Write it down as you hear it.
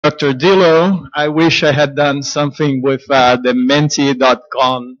Dr. Dillo. I wish I had done something with the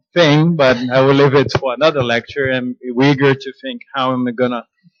Menti.com thing, but I will leave it for another lecture. I'm eager to think how am I going to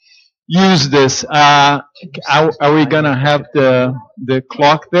use this. Are we going to have the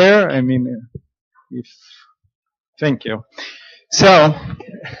clock there? I mean, thank you. So,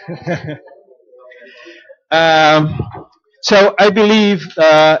 so I believe,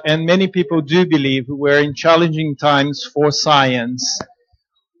 and many people do believe, we're in challenging times for science.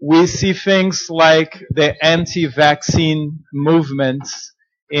 We see things like the anti-vaccine movements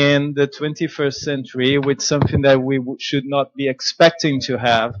in the 21st century, which is something that we should not be expecting to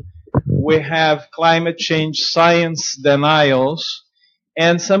have. We have climate change science denials,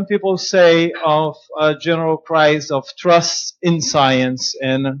 and some people say of a general crisis of trust in science,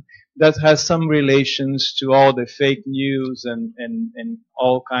 and that has some relations to all the fake news and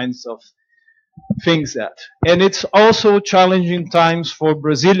all kinds of things that. And it's also challenging times for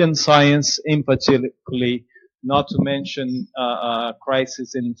Brazilian science in particularly, not to mention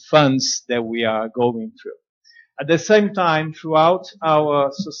crisis in funds that we are going through. At the same time, throughout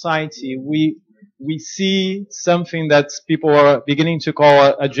our society, we see something that people are beginning to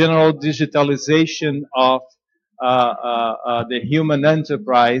call a general digitalization of the human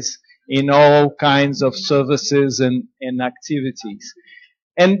enterprise in all kinds of services and activities.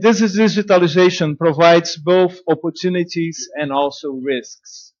 And this digitalization provides both opportunities and also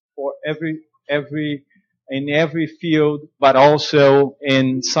risks for in every field, but also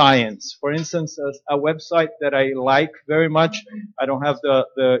in science. For instance, a website that I like very much, I don't have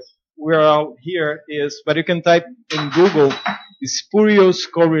the URL here, but you can type in Google, spurious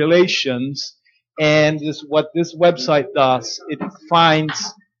correlations, and what this website does, it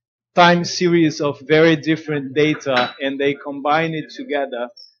finds time series of very different data, and they combine it together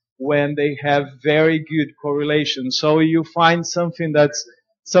when they have very good correlation. So you find something that's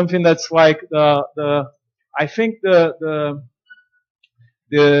like I think the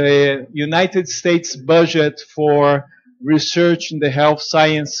United States budget for research in the health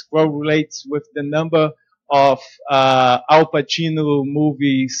science correlates with the number of Al Pacino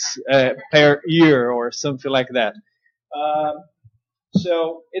movies per year or something like that.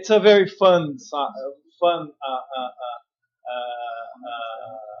 So it's a very fun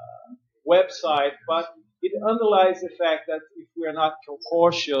website, but it underlies the fact that if we're not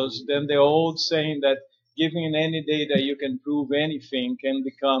cautious, then the old saying that giving any data you can prove anything can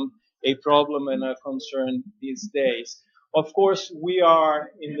become a problem and a concern these days. Of course, we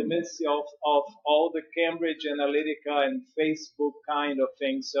are in the midst of all the Cambridge Analytica and Facebook kind of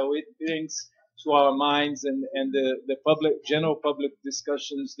things, so it brings to our minds and the general public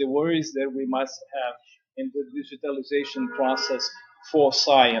discussions, the worries that we must have in the digitalization process for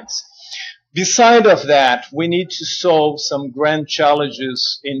science. Beside of that, we need to solve some grand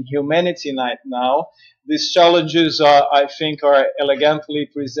challenges in humanity right now. These challenges I think, are elegantly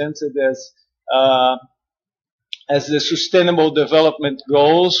presented as the Sustainable Development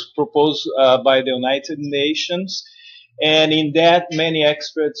Goals proposed by the United Nations. And in that, many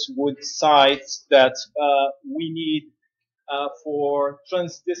experts would cite that we need for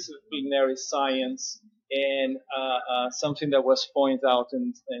transdisciplinary science and something that was pointed out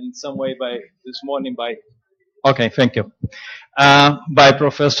in some way this morning by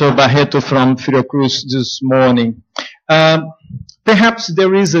Professor Barreto from Fiocruz this morning. Perhaps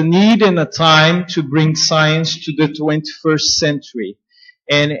there is a need and a time to bring science to the 21st century.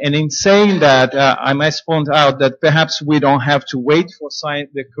 And in saying that, I must point out that perhaps we don't have to wait for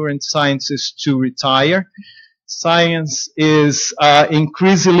the current scientists to retire. Science is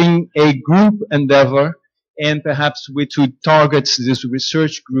increasingly a group endeavor, and perhaps we should target this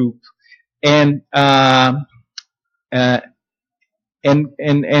research group and have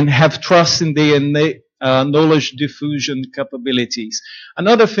trust in the knowledge diffusion capabilities.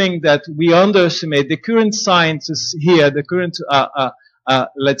 Another thing that we underestimate, the current scientists here, the current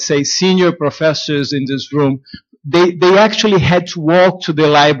let's say senior professors in this room, they actually had to walk to the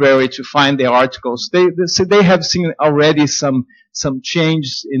library to find the articles. They have seen already some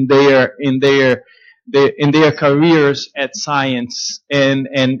change in their careers at science, and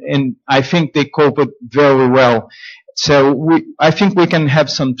I think they coped very well. So I think we can have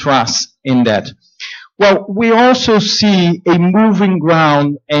some trust in that. Well, we also see a moving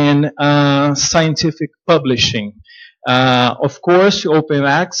ground in scientific publishing. Of course, open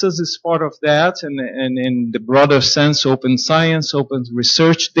access is part of that, and in the broader sense, open science, open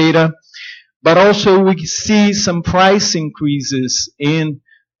research data. But also we see some price increases in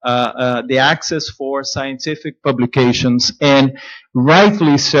the access for scientific publications, and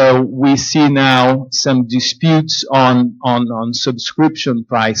rightly so, we see now some disputes on subscription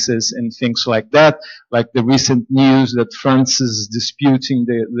prices and things like that, like the recent news that France is disputing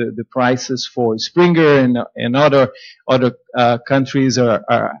the prices for Springer, and other countries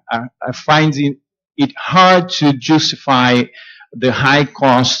are finding it hard to justify the high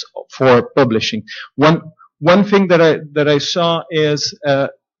cost for publishing. One thing that I saw is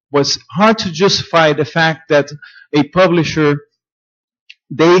was hard to justify the fact that a publisher,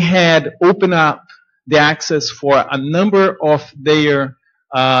 they had opened up the access for a number of their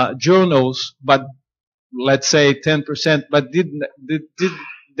journals, but let's say 10%, but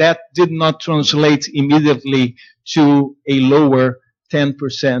that did not translate immediately to a lower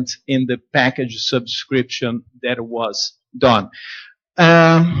 10% in the package subscription that was done.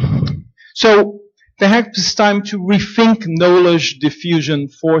 So perhaps it's time to rethink knowledge diffusion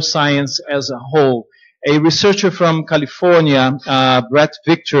for science as a whole. A researcher from California, Brett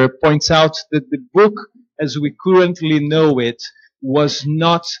Victor, points out that the book, as we currently know it, was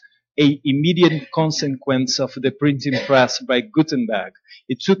not an immediate consequence of the printing press by Gutenberg.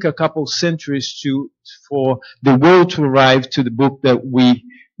 It took a couple centuries for the world to arrive to the book that we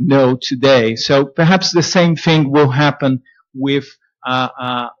know today. So perhaps the same thing will happen with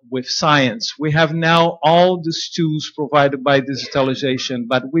science. We have now all these tools provided by digitalization,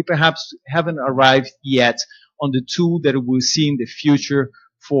 but we perhaps haven't arrived yet on the tool that we'll see in the future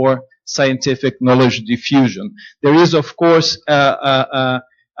for scientific knowledge diffusion. There is, of course,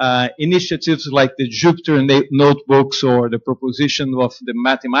 initiatives like the Jupyter notebooks or the proposition of the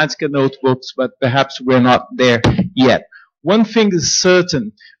Mathematica notebooks, but perhaps we're not there yet. One thing is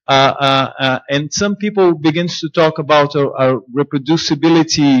certain, and some people begin to talk about a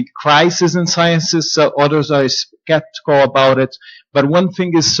reproducibility crisis in sciences, others are skeptical about it, but one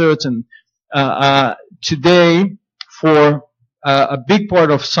thing is certain. Today, for a big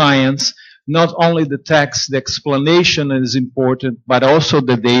part of science, not only the text, the explanation is important, but also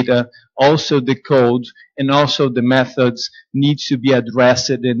the data, also the code, and also the methods need to be addressed,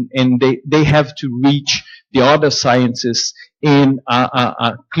 and they have to reach the other sciences in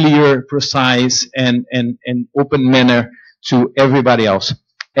a clear, precise, and open manner to everybody else.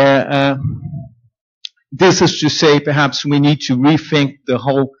 This is to say, perhaps we need to rethink the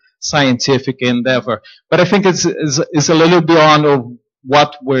whole scientific endeavor. But I think it's a little beyond of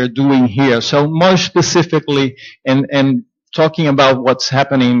what we're doing here. So more specifically, and talking about what's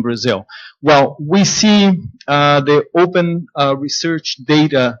happening in Brazil. Well, we see the open research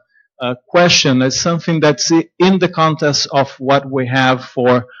data question as something that's in the context of what we have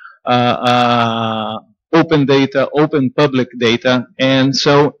for open data, open public data. And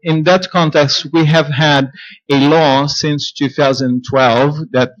so in that context, we have had a law since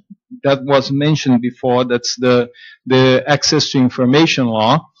 2012 that was mentioned before. That's the Access to Information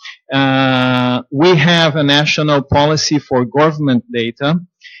Law. We have a national policy for government data.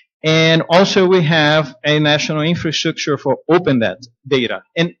 And also we have a national infrastructure for open data.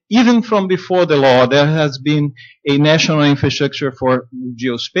 And even from before the law, there has been a national infrastructure for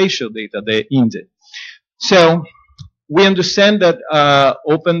geospatial data, the INDE. So we understand that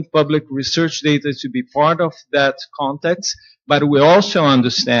open public research data to be part of that context, but we also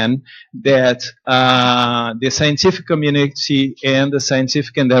understand that the scientific community and the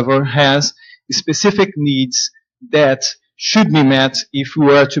scientific endeavor has specific needs that should be met if we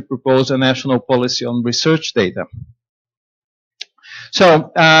were to propose a national policy on research data.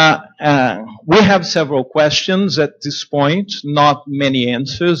 So we have several questions at this point, not many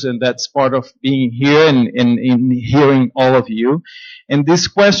answers, and that's part of being here and hearing all of you. And these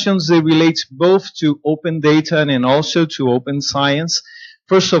questions, they relate both to open data and also to open science.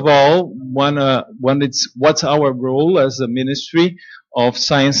 First of all, one is what's our role as a Ministry of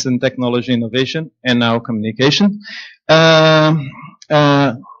Science and Technology Innovation and now Communication, and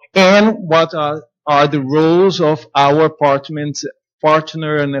what are the roles of our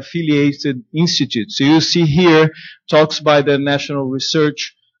partner and affiliated institutes. So you see here talks by the National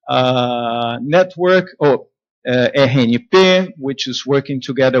Research Network, RNP, which is working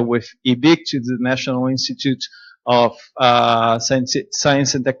together with IBIC, the National Institute of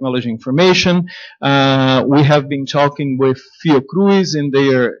Science and Technology Information. We have been talking with Fiocruz in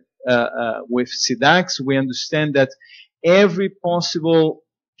their with SIDAX. We understand that every possible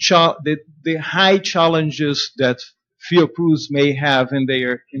the high challenges that Fiocruz may have in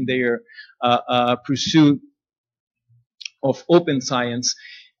their pursuit of open science,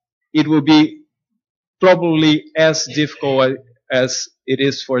 it will be probably as difficult as it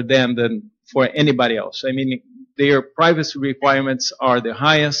is for them than for anybody else. I mean, their privacy requirements are the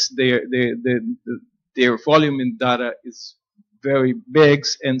highest, their volume in data is very big,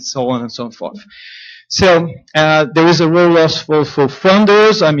 and so on and so forth. So there is a role also for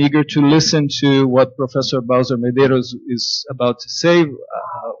funders. I'm eager to listen to what Professor Bowser Medeiros is about to say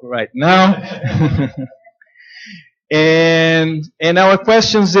right now. And our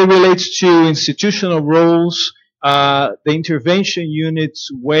questions, they relate to institutional roles, the intervention units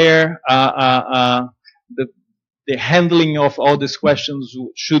where the handling of all these questions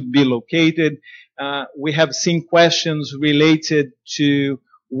should be located. We have seen questions related to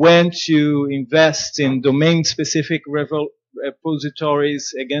when to invest in domain-specific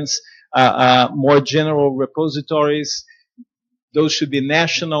repositories against more general repositories. Those should be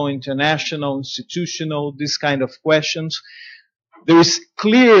national, international, institutional, this kind of questions. There is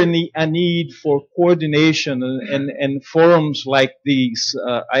clearly a need for coordination and forums like these.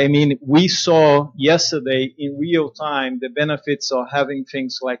 I mean, we saw yesterday in real time the benefits of having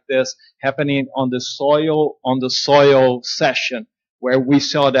things like this happening on the soil session, where we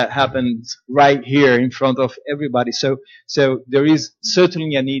saw that happen right here in front of everybody. So there is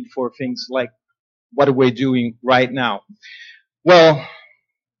certainly a need for things like what we're doing right now. Well,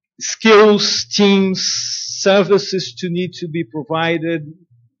 skills, teams, services to need to be provided,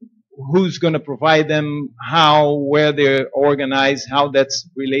 who's going to provide them, how, where they're organized, how that's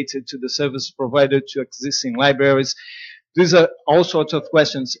related to the service provided to existing libraries. These are all sorts of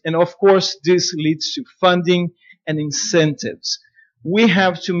questions. And of course, this leads to funding and incentives. We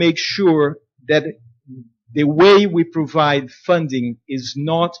have to make sure that the way we provide funding is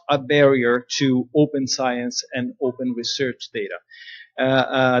not a barrier to open science and open research data.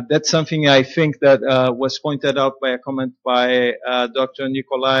 That's something I think that was pointed out by a comment by Dr.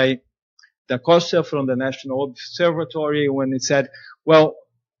 Nikolai da Costa from the National Observatory when it said, well,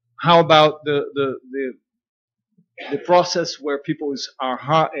 how about the process where people is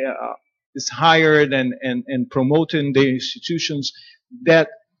hired and promoted in the institutions, that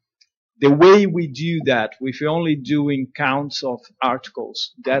the way we do that, if we're only doing counts of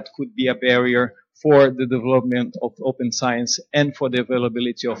articles, that could be a barrier for the development of open science and for the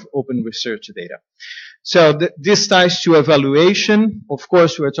availability of open research data. So this ties to evaluation. Of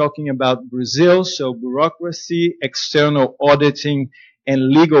course, we're talking about Brazil, so bureaucracy, external auditing, and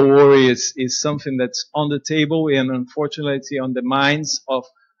legal worries is something that's on the table and unfortunately on the minds of,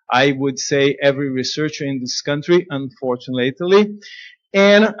 I would say, every researcher in this country, unfortunately.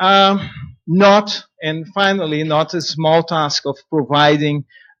 And finally, not a small task of providing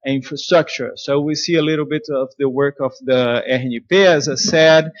infrastructure. So we see a little bit of the work of the RNP, as I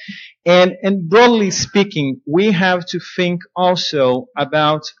said. And broadly speaking, we have to think also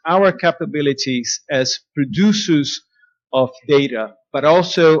about our capabilities as producers of data, but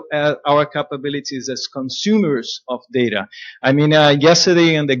also our capabilities as consumers of data. I mean,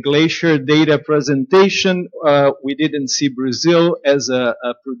 yesterday in the Glacier data presentation, we didn't see Brazil as a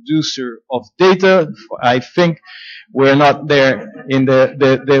producer of data. I think we're not there in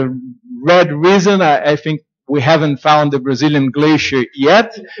the red reason. I think we haven't found the Brazilian glacier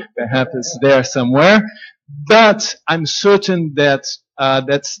yet. Perhaps it's there somewhere. But I'm certain that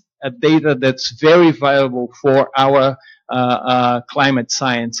that's a data that's very valuable for our climate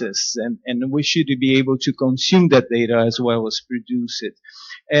scientists, and we should be able to consume that data as well as produce it.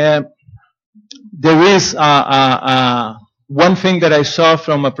 There is one thing that I saw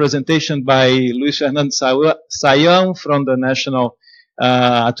from a presentation by Luis Fernando Sayão from the National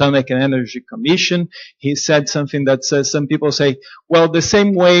Atomic and Energy Commission. He said something that says, some people say, well, the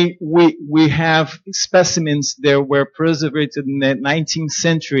same way we have specimens that were preserved in the 19th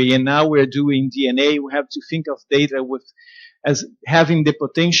century and now we're doing DNA, we have to think of data as having the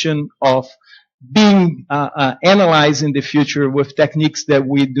potential of being analyzed in the future with techniques that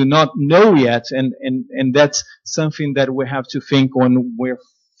we do not know yet, and that's something that we have to think when we're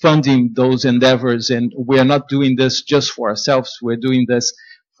funding those endeavors, and we're not doing this just for ourselves, we're doing this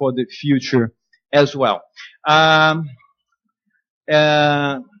for the future as well.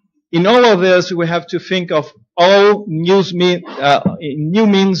 In all of this, we have to think of all new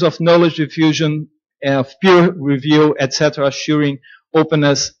means of knowledge diffusion, of peer review, etc., assuring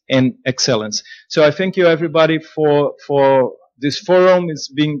openness and excellence. So I thank you everybody for this forum. It's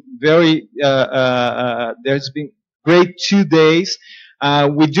been very, there's been great 2 days.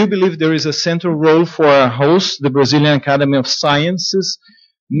 We do believe there is a central role for our host, the Brazilian Academy of Sciences.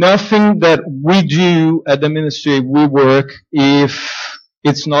 Nothing that we do at the ministry will work if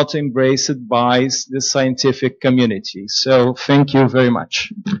it's not embraced by the scientific community. So thank you very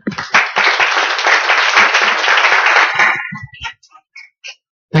much.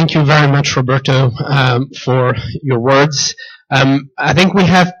 Thank Thank you very much, Roberto, for your words. I think we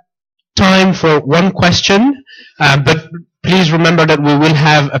have time for one question, but please remember that we will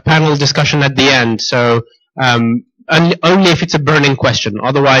have a panel discussion at the end, so only if it's a burning question.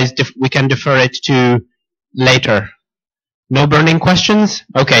 Otherwise, we can defer it to later. No burning questions?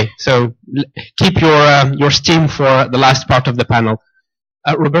 Okay, so keep your steam for the last part of the panel.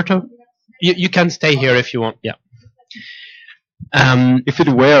 Roberto, you can stay here if you want. Yeah. If it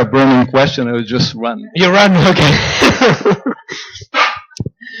were a burning question, I would just run. You run? Okay.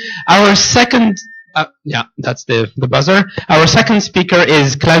 Our second, yeah, that's the buzzer. Our second speaker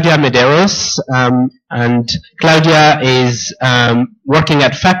is Claudia Medeiros, and Claudia is working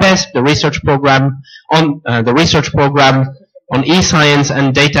at FAPESP, the research program on e-science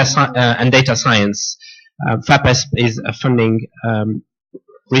and data science. FAPESP is a funding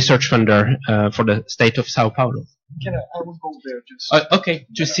research funder for the state of Sao Paulo. I will go there just. Okay,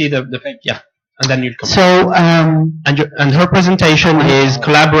 to see the yeah, and then you'll come. So, and her presentation is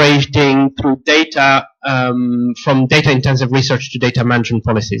collaborating through data from data-intensive research to data management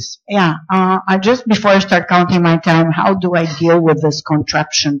policies. Yeah, just before I start counting my time, how do I deal with this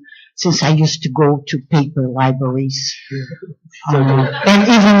contraption? Since I used to go to paper libraries and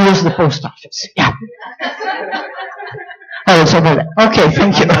even use the post office. Yeah. Oh, so good. Okay,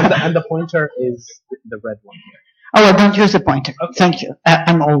 thank you. And the pointer is the red one here. Oh, I don't use the pointer. Okay. Thank you.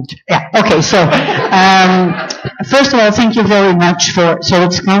 I'm old. Yeah. Okay. So, first of all, thank you very much for. So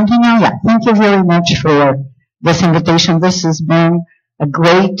it's counting now. Yeah. Thank you very much for this invitation. This has been a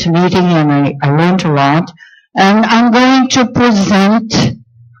great meeting, and I learned a lot. And I'm going to present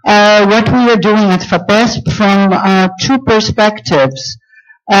what we are doing at FAPESP from two perspectives.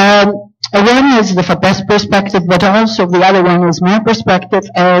 One is the FAPESP perspective, but also the other one is my perspective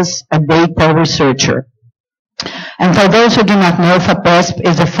as a data researcher. And for those who do not know, FAPESP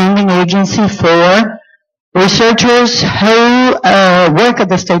is a funding agency for researchers who work at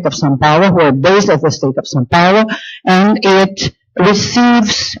the state of São Paulo, who are based at the state of São Paulo, and it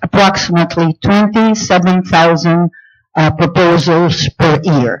receives approximately 27,000 proposals per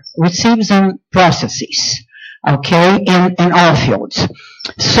year, receives and processes, okay, in all fields.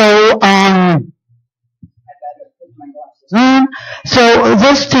 So, so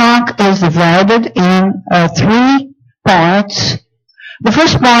this talk is divided in three parts. The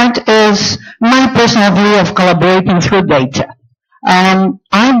first part is my personal view of collaborating through data.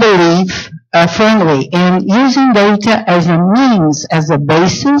 I believe firmly in using data as a means, as a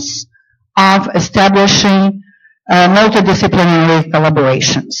basis of establishing multidisciplinary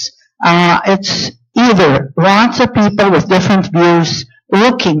collaborations. It's either lots of people with different views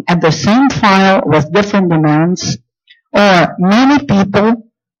looking at the same file with different demands, or many people,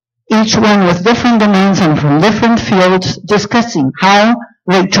 each one with different demands and from different fields, discussing how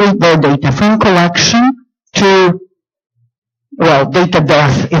they treat their data, from collection to, well, data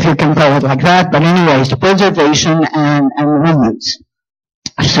death, if you can call it like that, but anyways, to preservation and reuse.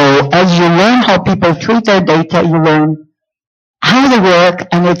 So as you learn how people treat their data, you learn how they work,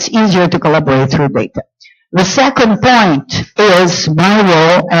 and it's easier to collaborate through data. The second point is my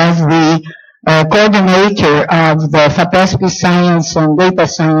role as the coordinator of the FAPESP Science and Data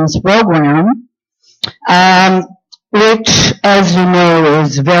Science program, which, as you know,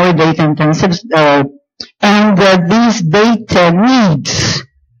 is very data intensive, and these data needs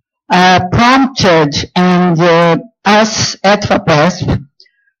prompted us at FAPESP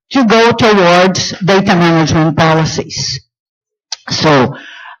to go towards data management policies. So,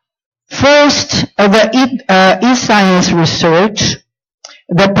 first, the e-science research.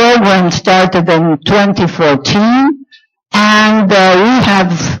 The program started in 2014, and we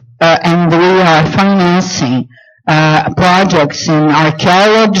are financing projects in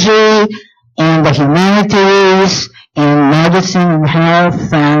archaeology, in the humanities, in medicine and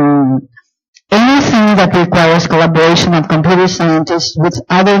health, and anything that requires collaboration of computer scientists with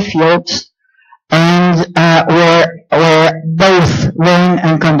other fields, and where both learn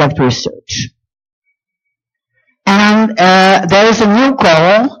and conduct research. And there is a new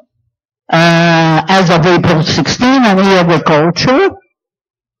call as of April 16 on e-agriculture.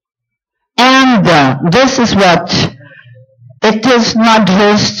 And this is what, it is not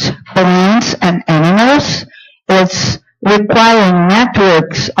just plants and animals, it's requiring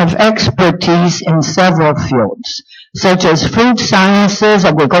networks of expertise in several fields, such as food sciences,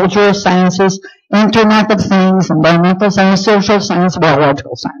 agricultural sciences, Internet of Things, environmental science, social science,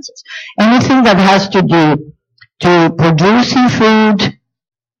 biological sciences. Anything that has to do to producing food,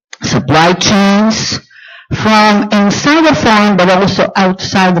 supply chains, from inside the farm but also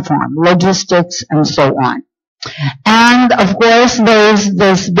outside the farm, logistics and so on. And of course, there's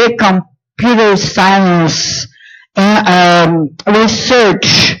this big computer science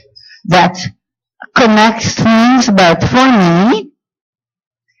research that connects things, but for me,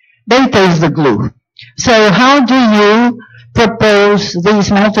 data is the glue. So how do you propose these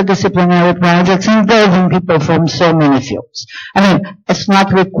multidisciplinary projects involving people from so many fields? I mean, it's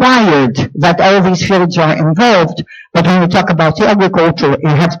not required that all these fields are involved, but when you talk about agriculture, it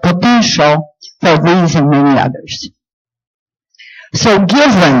has potential for these and many others. So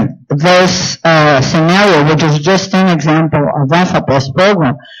given this scenario, which is just an example of FAPES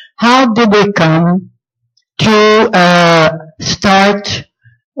program, how did we come to start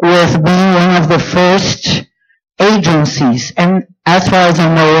with being one of the first agencies, and as far as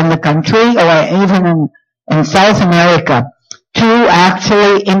I know in the country, or even in South America, to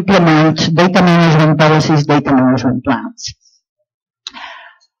actually implement data management policies, data management plans?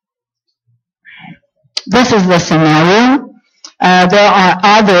 This is the scenario. There are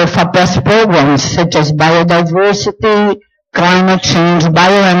other FAPES programs such as biodiversity, climate change,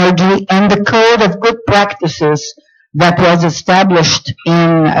 bioenergy, and the Code of Good Practices that was established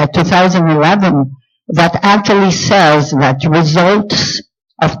in 2011 that actually says that results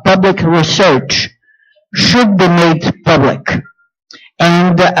of public research should be made public,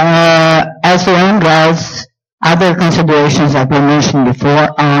 and as long as other considerations that we mentioned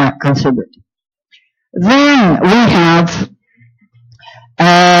before are considered. Then we have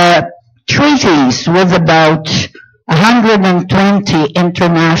treaties with about 120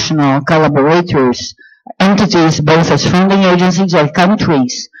 international collaborators, entities both as funding agencies or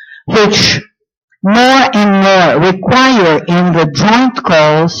countries, which more and more require in the joint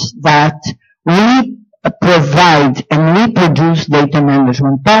calls that we provide and we produce data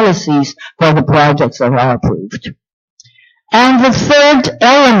management policies for the projects that are approved. And the third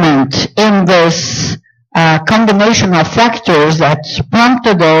element in this combination of factors that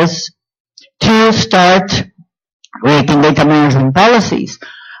prompted us to start creating data management policies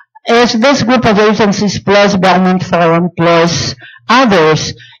is this group of agencies plus Belmont Forum plus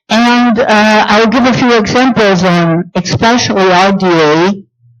others. And I'll give a few examples, and especially RDA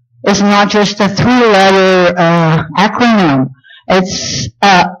is not just a three-letter acronym. It's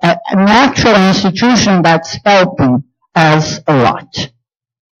a natural institution that's helping us a lot.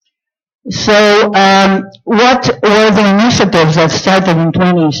 So what were the initiatives that started in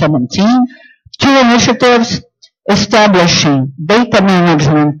 2017? Two initiatives: establishing data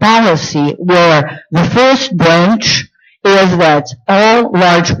management policy, where the first branch is that all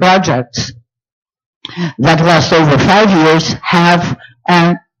large projects that last over 5 years have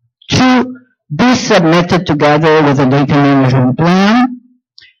to be submitted together with a data management plan.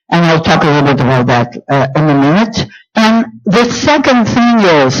 And I'll talk a little bit about that in a minute. And the second thing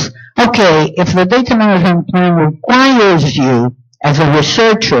is, okay, if the data management plan requires you as a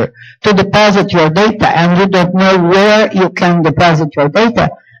researcher to deposit your data and you don't know where you can deposit your data,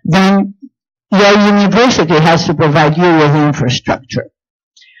 then your university has to provide you with infrastructure.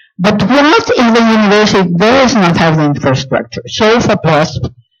 But what if the university does not have the infrastructure? So FAPES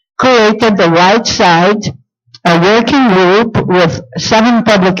created the right side, a working group with 7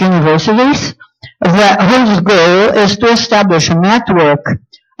 public universities whose goal is to establish a network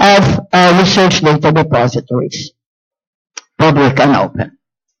of research data depositories, public and open.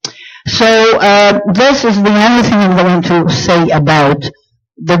 So this is the only thing I'm going to say about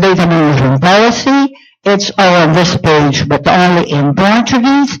the data management policy. It's all on this page, but only in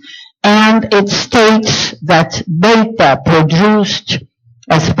Portuguese, and it states that data produced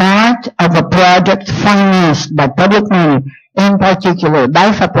as part of a project financed by public money, in particular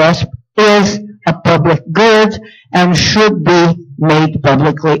by FAPES, is a public good and should be made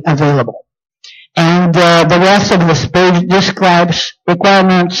publicly available. And the rest of this page describes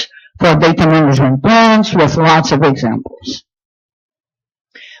requirements for data management plans with lots of examples.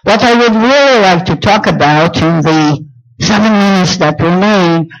 What I would really like to talk about in the 7 minutes that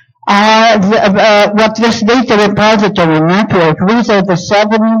remain are what this data repository network, these are the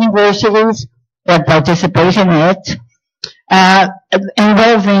 7 universities that participate in it,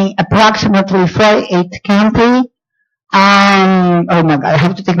 involving approximately 48 campi. Oh my God, I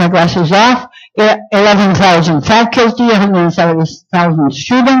have to take my glasses off. 11,000 faculty, 170,000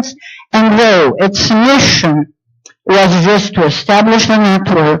 students, and though its mission was just to establish a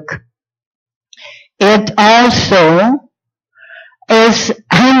network, it also is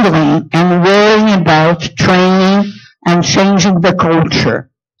handling and worrying about training and changing the culture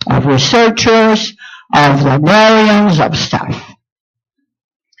of researchers, of librarians, of staff.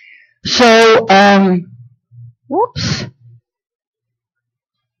 So,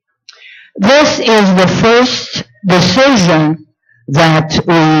 This is the first decision that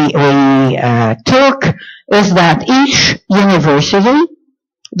we took, is that each university,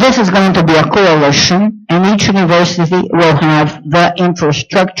 this is going to be a coalition, and each university will have the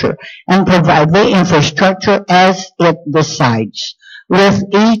infrastructure and provide the infrastructure as it decides, with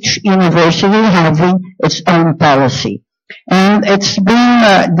each university having its own policy. And it's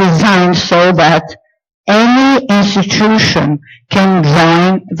been designed so that any institution can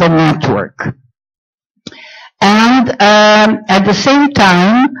join the network. And at the same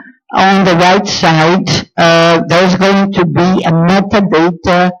time, on the right side, there's going to be a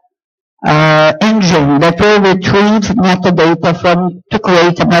metadata engine that will retrieve metadata to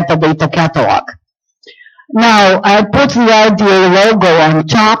create a metadata catalog. Now, I put the RDA logo on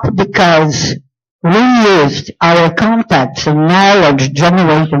top because we used our contacts and knowledge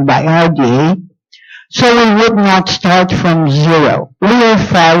generated by RDA, so we would not start from zero. We are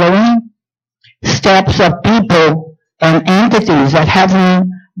following steps of people and entities that have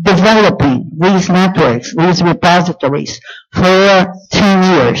been developing these networks, these repositories for 10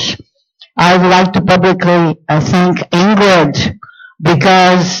 years. I would like to publicly thank Ingrid,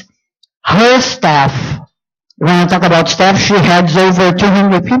 because her staff, when I talk about staff, she heads over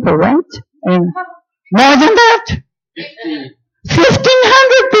 200 people, right? And more than that?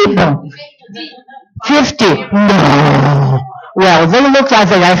 1,500 people. 50. No. Well, they look like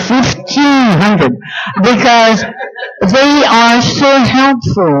they are 1,500 because they are so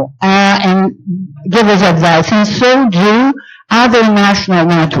helpful and give us advice, and so do other national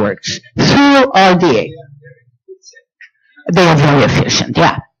networks through RDA. They are very efficient,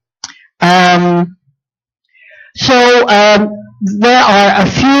 yeah. There are a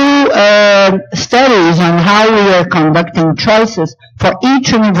few studies on how we are conducting choices for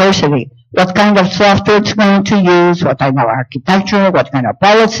each university. What kind of software it's going to use, what kind of architecture, what kind of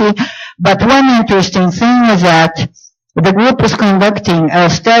policy. But one interesting thing is that the group is conducting a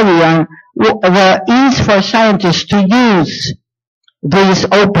study on the ease for scientists to use these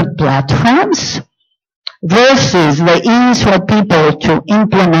open platforms versus the ease for people to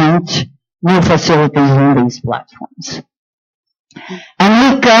implement new facilities in these platforms.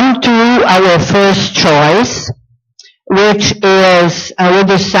 And we come to our first choice, which is we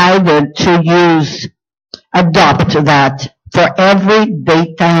decided to adopt that for every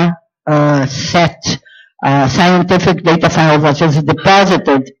data set, scientific data file that is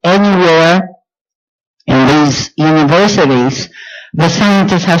deposited anywhere in these universities, the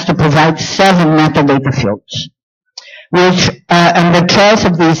scientist has to provide 7 metadata fields, which, and the choice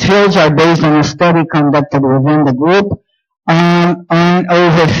of these fields are based on a study conducted within the group on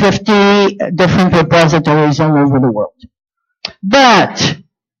over 50 different repositories all over the world. But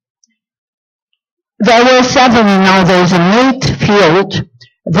there were 7, and now there's an 8th field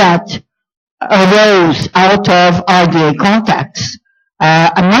that arose out of RDA contacts.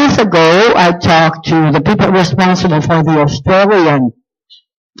 A month ago, I talked to the people responsible for the Australian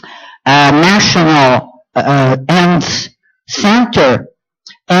National ENDS Center,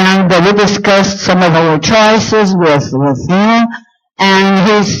 and we discussed some of our choices with him,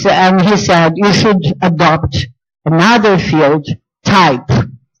 and he said, you should adopt another field type.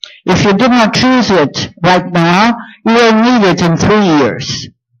 If you do not choose it right now, you will need it in 3 years.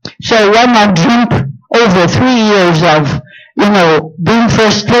 So why not jump over 3 years of, being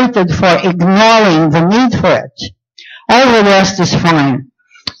frustrated for ignoring the need for it? All the rest is fine.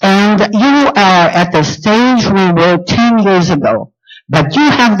 And you are at the stage we were 10 years ago. But you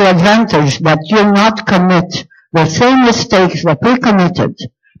have the advantage that you'll not commit the same mistakes that we committed,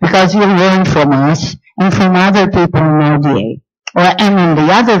 because you learn from us and from other people in RDA and in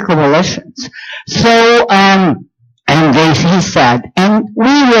the other coalitions. So, he said, and we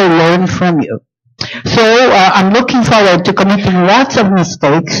will learn from you. So I'm looking forward to committing lots of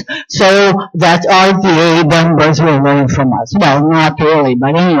mistakes so that RDA members will learn from us. Well, not really,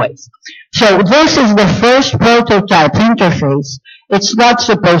 but anyways. So this is the first prototype interface. It's not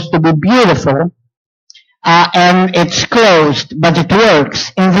supposed to be beautiful, and it's closed, but it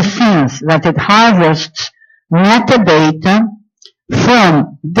works in the sense that it harvests metadata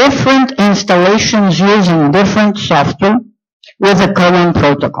from different installations using different software with a common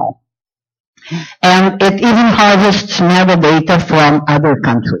protocol. And it even harvests metadata from other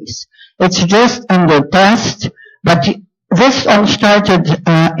countries. It's just under test, but this all started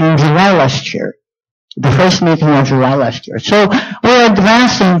in July last year, the first meeting of July last year. So we're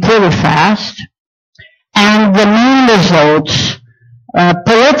advancing pretty fast, and the main results,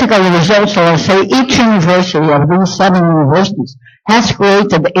 political results, or I'll say each university of these 7 universities has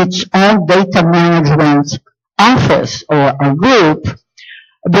created its own data management office or a group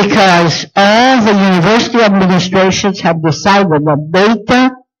because all the university administrations have decided that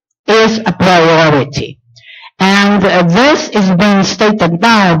data is a priority. And this is being stated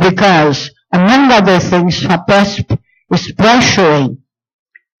now because, among other things, FAPESP is pressuring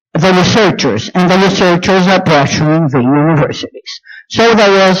the researchers, and the researchers are pressuring the universities. So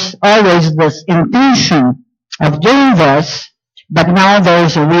there is always this intention of doing this, but now there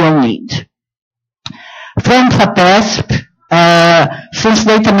is a real need. From FAPESP, since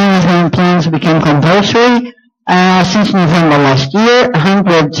data management plans became compulsory, since November last year,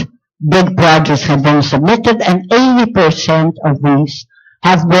 100 big projects have been submitted, and 80% of these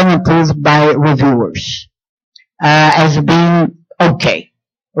have been approved by reviewers as being okay,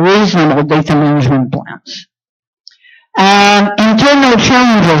 reasonable data management plans. Internal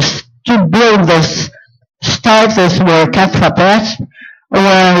challenges to build this, start this work at FAPESP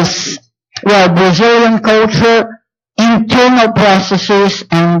was, well, Brazilian culture, internal processes,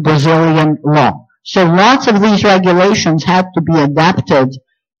 and Brazilian law. So lots of these regulations had to be adapted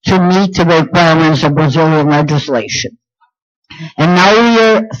to meet the requirements of Brazilian legislation. And now we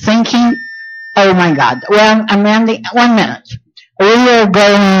are thinking, oh my God, well, Amanda, 1 minute. We are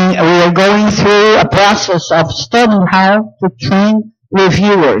going through a process of studying how to train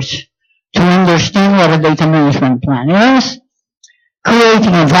reviewers to understand what a data management plan is,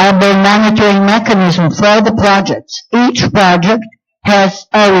 creating a viable monitoring mechanism for the projects. Each project has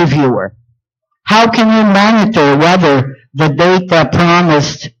a reviewer. How can we monitor whether the data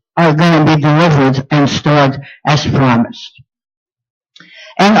promised are going to be delivered and stored as promised?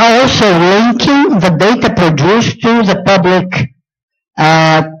 And also linking the data produced to the public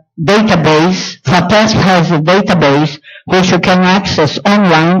database. FAPESP has a database which you can access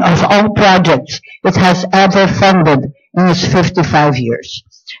online of all projects it has ever funded in its 55 years.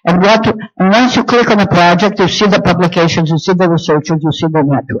 And once you click on a project, you see the publications, you see the researchers, you see the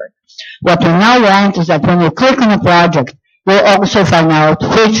network. What we now want is that when you click on a project, you'll also find out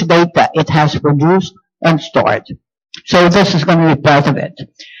which data it has produced and stored. So this is going to be part of it.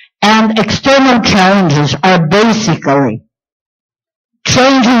 And external challenges are basically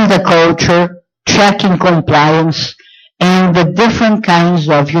changing the culture, checking compliance, and the different kinds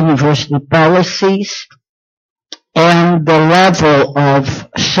of university policies and the level of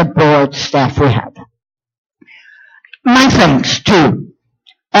support staff we have. My thanks to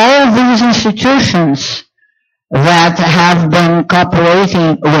all these institutions that have been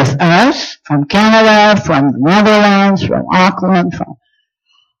cooperating with us from Canada, from the Netherlands, from Auckland, from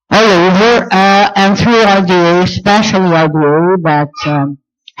all over, and through RDA, especially RDA, that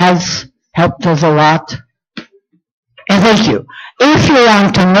has helped us a lot. And thank you. If you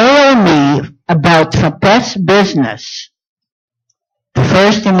want to know me about FAPESP business, the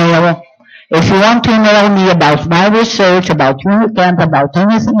first email. If you want to email me about my research, about Unicamp, about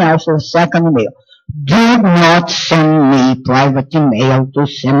anything else, the second email. Do not send me private email to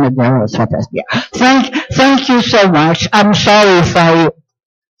semidero@FAPESP. Thank you so much. I'm sorry if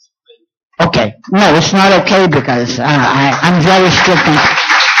okay. No, it's not okay because I'm very strict.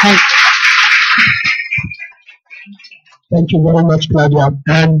 Thank you very much, Claudia.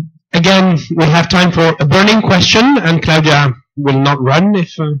 And again, we have time for a burning question, and Claudia will not run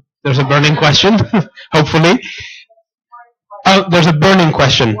if there's a burning question, hopefully. Oh, there's a burning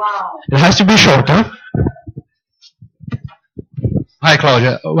question. It has to be short, huh? Hi,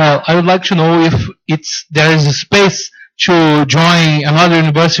 Claudia. Well, I would like to know if there is a space to join another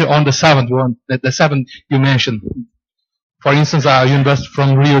university on the seventh one, the seventh you mentioned. For instance, a university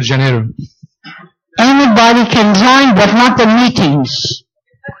from Rio de Janeiro. Anybody can join, but not the meetings.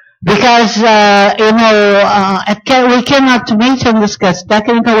 Because, we cannot meet and discuss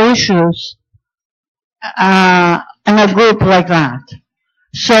technical issues in a group like that.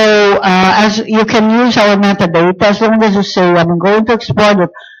 So, as you can use our metadata as long as you say, I'm going to export it,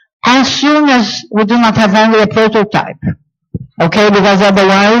 as soon as we do not have only a prototype. Okay, because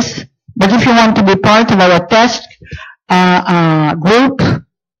otherwise, but if you want to be part of our test group,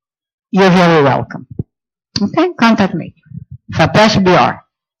 you're very welcome. Okay, contact me. FAPESP BR.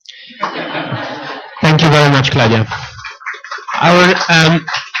 Thank you very much, Claudia. Our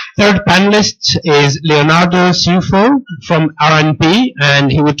third panelist is Leonardo Ciufo from RNP,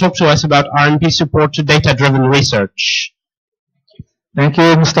 and he will talk to us about RNP support to data-driven research. Thank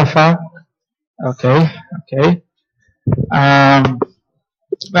you, Mustafa. Okay.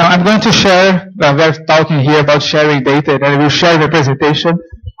 Well, I'm going to share, we're talking here about sharing data, and I will share the presentation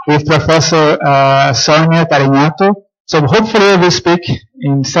with Professor Sonia Tarignato. So hopefully I will speak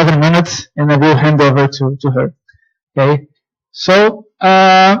in 7 minutes, and I will hand over to her. Okay. So,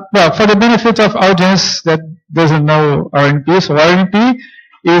 well, for the benefit of audience that doesn't know RNP, so RNP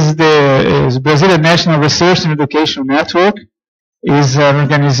is the Brazilian National Research and Education Network. Is an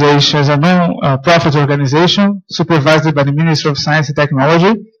organization, is a non-profit organization supervised by the Ministry of Science and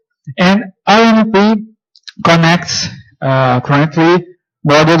Technology, and RNP connects currently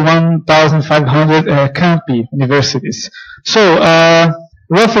more than 1,500 campi universities. So,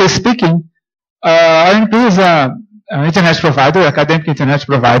 roughly speaking, RNP is an internet provider, academic internet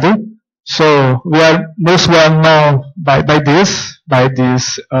provider. So we are most well known by this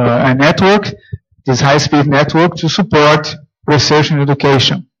network, this high-speed network, to support research and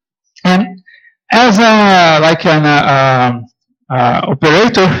education. And as an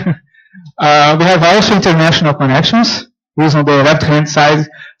operator, we have also international connections. Here's on the left-hand side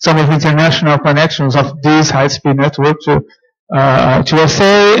some of the international connections of this high-speed network to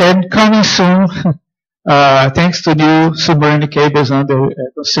USA, and coming soon, thanks to new submarine cables under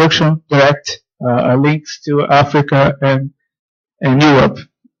construction, direct links to Africa and Europe.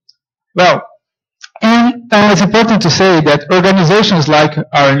 Well, and it's important to say that organizations like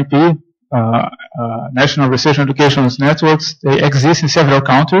RNP, National Research and Education Networks, they exist in several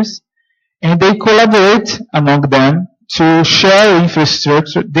countries, and they collaborate among them to share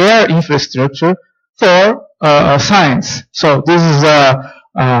their infrastructure for science. So this is a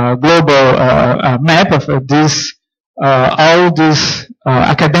global map of all these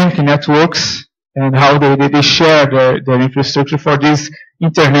academic networks and how they share their infrastructure for this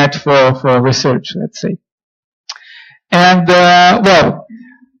internet for research, let's say. And well,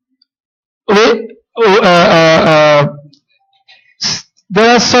 there are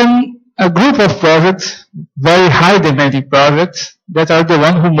a group of projects, very high demanding projects, that are the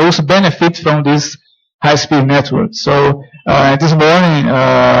ones who most benefit from this high-speed network. So this morning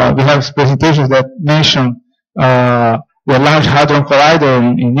we have presentations that mention the Large Hadron Collider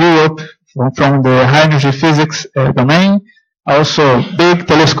in Europe from the high energy physics domain. Also big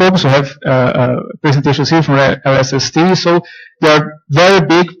telescopes. We have presentations here from LSST. So there are very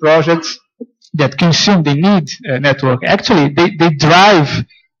big projects that consume, they need a network. Actually, they drive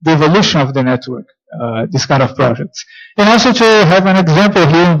the evolution of the network, this kind of projects. And also to have an example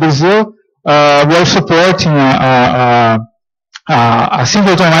here in Brazil, we are supporting a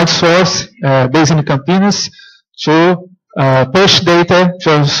singleton light source based in Campinas to push data to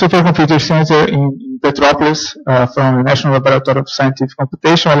a supercomputer center in Petrópolis from the National Laboratory of Scientific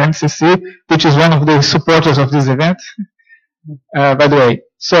Computation, LNCC, which is one of the supporters of this event, by the way.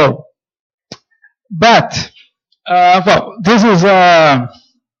 So, but, well, this is a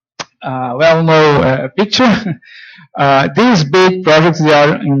well-known picture. These big projects, they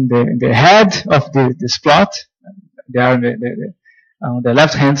are in the head of this plot. They are on the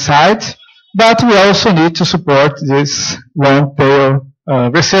left-hand side. But we also need to support these long-tail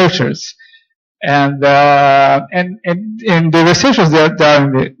researchers. And the researchers that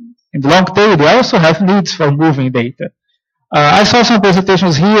are in the long tail, they also have needs for moving data. I saw some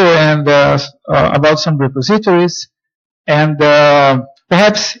presentations here and about some repositories. And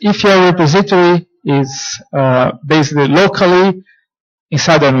perhaps if your repository is based locally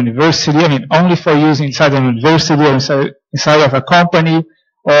inside an university, I mean, only for use inside an university or inside of a company,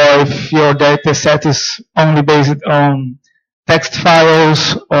 or if your data set is only based on text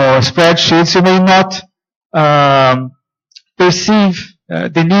files or spreadsheets, you may not perceive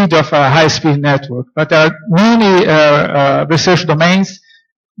the need of a high-speed network. But there are many research domains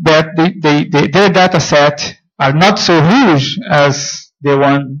that their data set are not so huge as the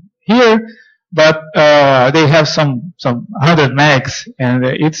one here, but they have some 100 megs, and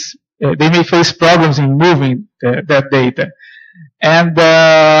they may face problems in moving that data. And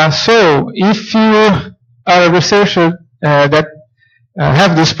so, if you are a researcher that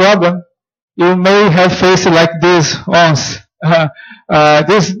have this problem, you may have faced it like this once.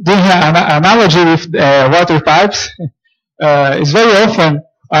 This analogy with water pipes is very often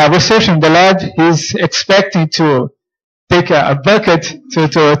a researcher in the lab is expecting to take a bucket to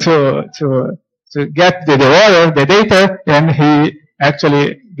get the water, the data, and he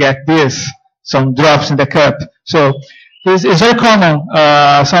actually get some drops in the cup. So it's very common.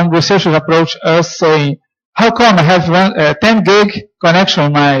 Some researchers approach us saying, how come I have 10 gig connection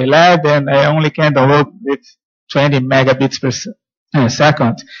in my lab and I only can download with 20 megabits per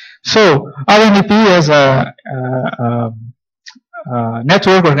second? So RNP as a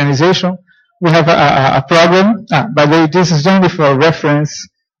network organization, we have a problem. By the way, this is only for reference.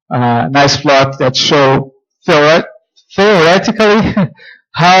 Nice plot that show theoretically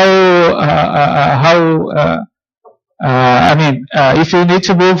if you need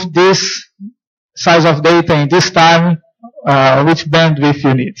to move this size of data in this time, which bandwidth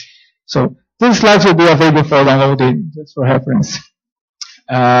you need. So this slide will be available for downloading, just for reference.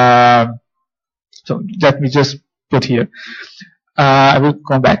 So let me just put here. I will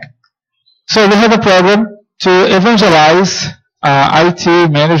come back. So we have a program to evangelize IT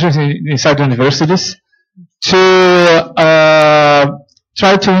managers inside universities to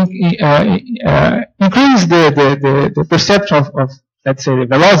try to increase the perception of let's say,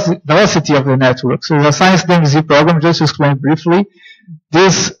 the velocity of the network. So the Science DMZ program, just to explain briefly,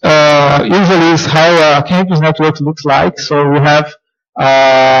 this usually is how a campus network looks like. So we have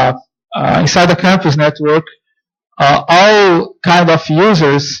inside the campus network, all kind of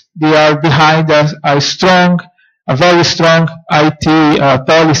users, they are behind a very strong IT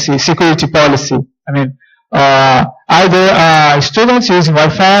policy, security policy. I mean, either students using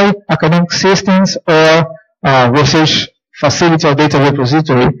Wi-Fi, academic systems, or research facility or data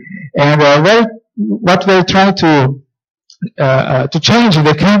repository. And what we're trying to change in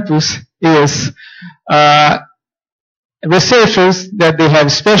the campus is researchers that they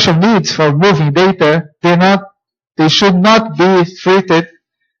have special needs for moving data. They should not be treated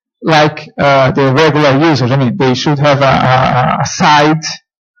like the regular users. I mean, they should have a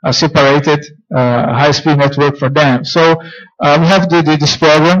separated high-speed network for them. So we have this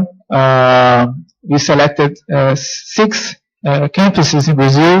program. We selected 6 campuses in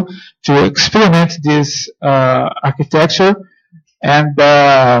Brazil to experiment this architecture, and we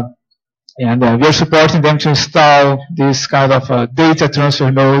are supporting them to install this kind of data transfer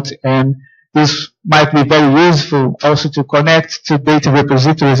node, and this might be very useful also to connect to data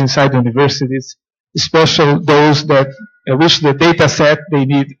repositories inside the universities, especially those that which the data set they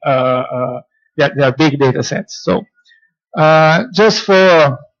need, they are big data sets. So just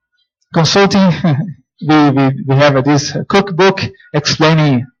for consulting, we have this cookbook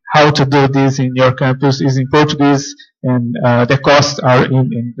explaining how to do this in your campus. Is in Portuguese, and the costs are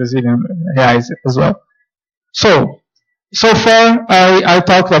in Brazilian reais as well. So far I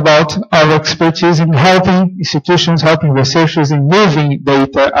talked about our expertise in helping institutions, helping researchers in moving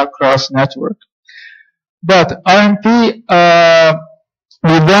data across network. But RMP,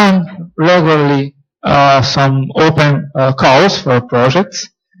 we run regularly some open calls for projects.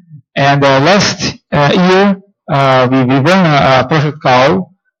 And last year, we ran a project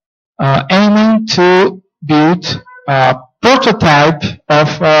call aiming to build a prototype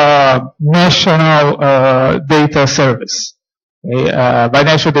of national data service. By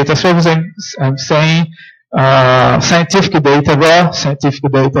national data service, I'm saying scientific data, raw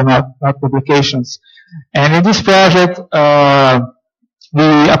scientific data, not publications. And in this project,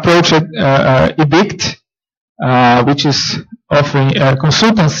 we approached EBICT, which is offering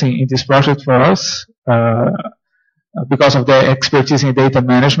consultancy in this project for us because of their expertise in data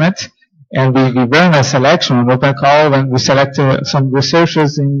management. And we ran a selection, an open call, and we selected some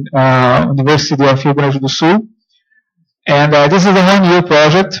researchers in University of Rio Grande do Sul. And this is a 1-year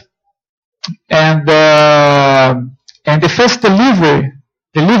project. And the first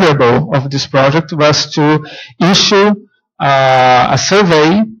deliverable of this project was to issue a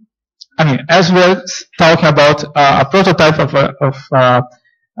survey. I mean, as we're talking about a prototype of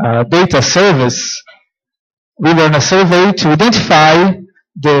data service, we ran a survey to identify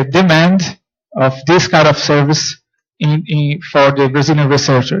the demand of this kind of service for the Brazilian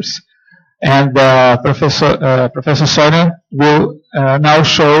researchers. And Professor Sonia will now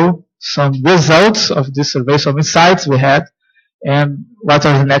show some results of this survey, some insights we had, and what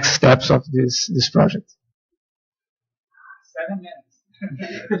are the next steps of this project. 7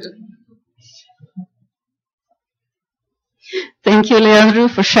 minutes. Thank you, Leandro,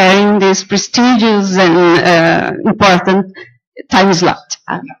 for sharing this prestigious and important time slot.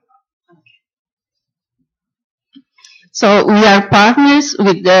 So we are partners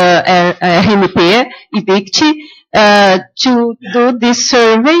with the RMP, EBICT, to do this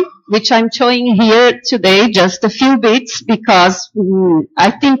survey, which I'm showing here today, just a few bits, because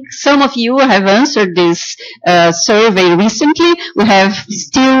I think some of you have answered this survey recently. We have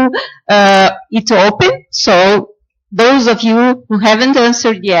still it open, so those of you who haven't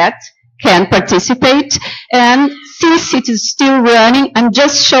answered yet can participate. And since it is still running, I'm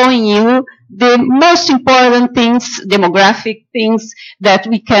just showing you the most important things, demographic things that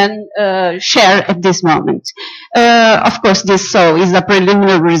we can share at this moment. Of course, this is a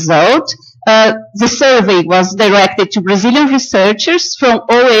preliminary result. The survey was directed to Brazilian researchers from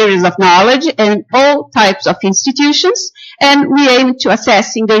all areas of knowledge and all types of institutions, and we aim to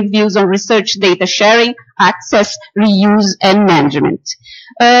assessing their views on research data sharing, access, reuse, and management.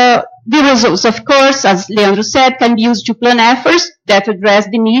 The results, of course, as Leandro said, can be used to plan efforts that address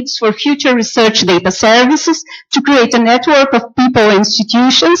the needs for future research data services, to create a network of people and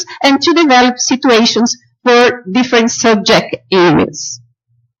institutions, and to develop situations for different subject areas.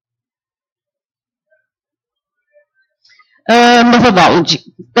 Methodology,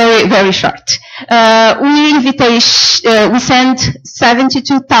 very, very short. We sent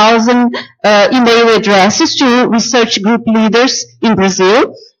 72,000 email addresses to research group leaders in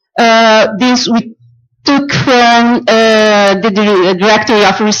Brazil. This we took from the Directory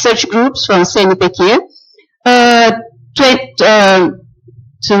of Research Groups from CNPq.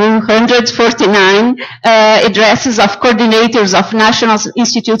 249 addresses of coordinators of National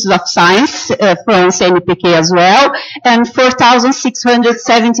Institutes of Science from CNPq as well, and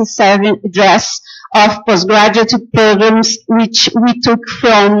 4,677 addresses of postgraduate programs which we took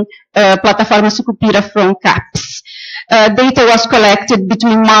from Plataforma Sucupira from CAPES. Data was collected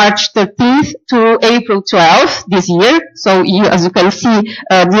between March 13th to April 12th this year. So as you can see,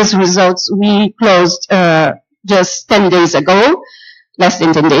 these results we closed just 10 days ago. Less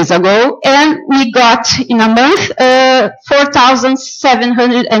than 10 days ago, and we got in a month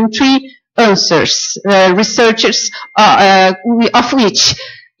 4,703 answers, researchers, of which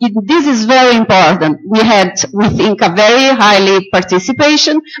this is very important. We think, a very highly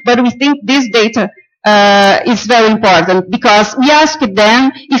participation, but we think this data is very important because we asked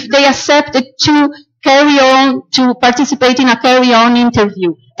them if they accepted to carry on, to participate in a carry-on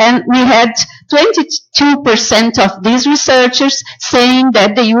interview. And we had 22% of these researchers saying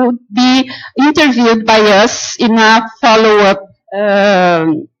that they would be interviewed by us in a follow-up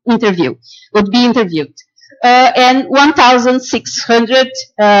interview, would be interviewed. And 1,600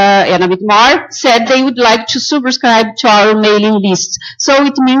 and a bit more said they would like to subscribe to our mailing list. So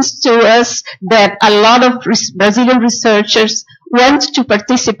it means to us that a lot of Brazilian researchers want to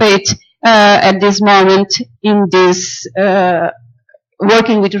participate at this moment in this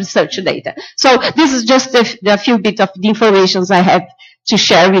working with research data. So this is just a few bits of the information I have to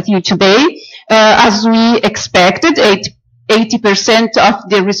share with you today. As we expected, 80% of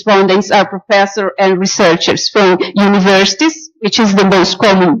the respondents are professors and researchers from universities, which is the most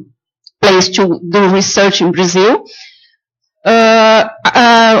common place to do research in Brazil.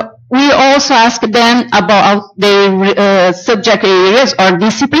 We also asked them about their subject areas or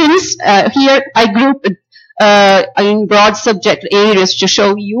disciplines. Here I grouped in broad subject areas to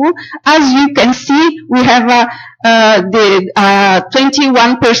show you. As you can see, we have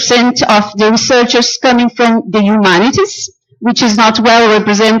 21% of the researchers coming from the humanities, which is not well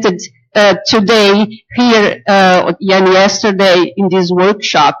represented today here and yesterday in this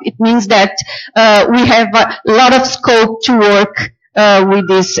workshop. It means that we have a lot of scope to work with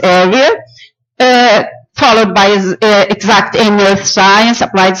this area, followed by exact and earth science,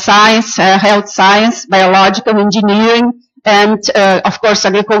 applied science, health science, biological engineering, and of course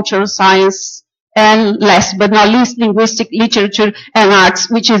agricultural science, and last but not least linguistic, literature, and arts,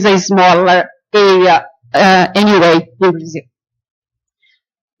 which is a smaller area anyway in Brazil.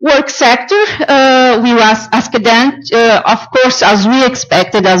 Work sector, we asked them, of course, as we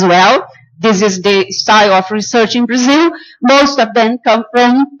expected as well. This is the style of research in Brazil. Most of them come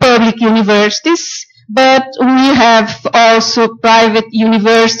from public universities, but we have also private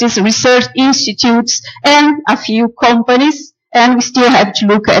universities, research institutes, and a few companies, and we still have to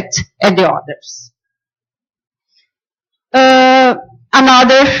look at the others.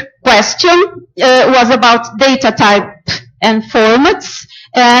 Another question was about data type and formats.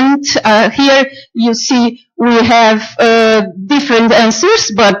 And here you see we have different answers,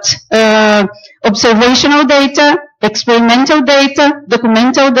 but observational data, experimental data,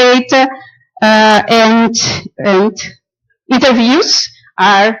 documental data, and interviews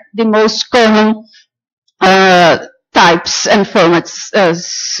are the most common types and formats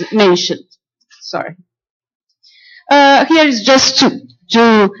mentioned. Sorry. Here is just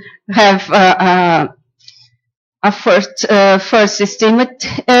to have a first estimate.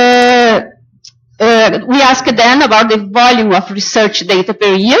 We asked them about the volume of research data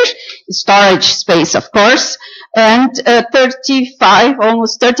per year, storage space, of course, and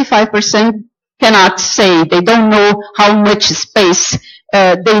almost 35% cannot say. They don't know how much space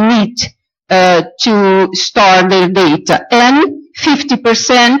they need to store their data, and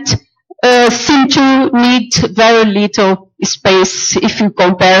 50% seem to need very little space if you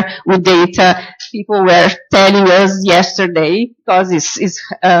compare with data people were telling us yesterday, because it's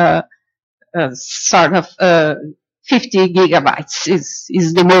sort of 50 gigabytes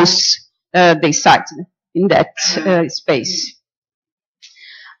is the most they cited in that space.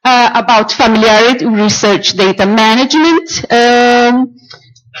 About familiarity with research data management,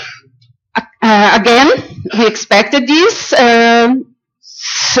 again, we expected this.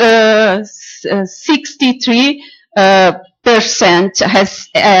 63%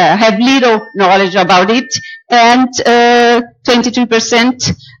 have little knowledge about it, and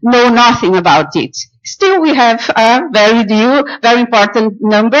 23% know nothing about it. Still, we have a very important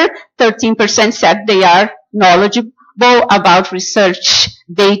number. 13% said they are knowledgeable about research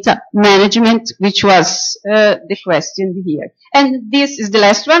data management, which was the question here. And this is the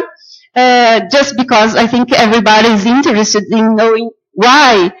last one. Just because I think everybody is interested in knowing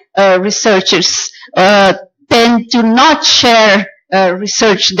why researchers tend to not share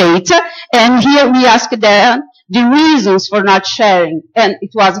research data. And here we ask them the reasons for not sharing. And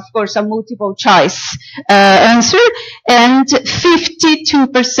it was, of course, a multiple choice answer. And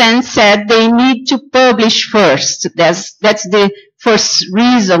 52% said they need to publish first. That's the first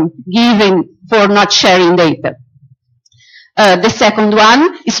reason given for not sharing data. The second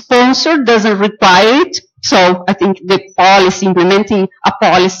one, sponsor doesn't require it. So I think the policy, implementing a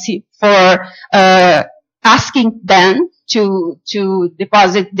policy for asking them to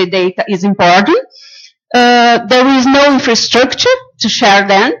deposit the data is important. There is no infrastructure to share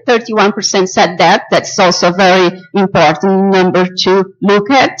them. 31% said that. That's also a very important number to look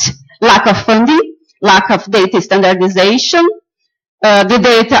at. Lack of funding, lack of data standardization. The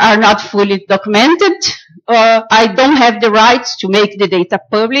data are not fully documented. I don't have the rights to make the data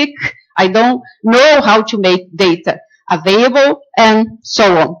public. I don't know how to make data available, and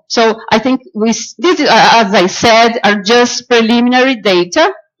so on. So I think this, as I said, are just preliminary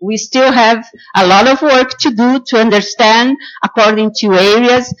data. We still have a lot of work to do to understand according to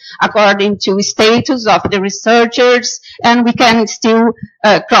areas, according to status of the researchers, and we can still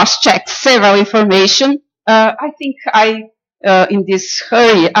cross-check several information. I think in this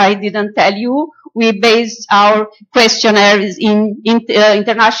hurry, I didn't tell you, we based our questionnaires in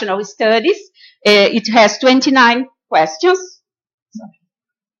international studies. It has 29 questions.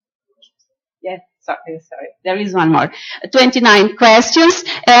 Yeah, sorry. There is one more. 29 questions,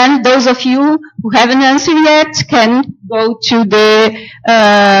 and those of you who haven't answered yet can go to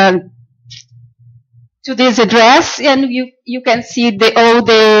this address, and you can see all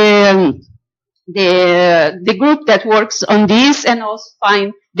the group that works on this, and also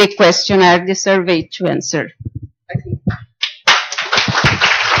find the questionnaire, the survey to answer.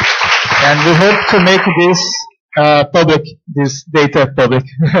 And we hope to make this data public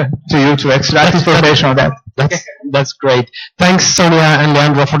to you to extract information on that. That's great. Thanks, Sonia and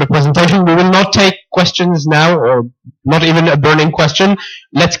Leandro, for the presentation. We will not take questions now, or not even a burning question.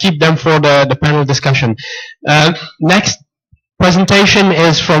 Let's keep them for the panel discussion. Next presentation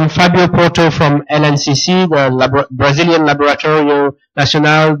is from Fabio Porto from LNCC, the Brazilian Laboratório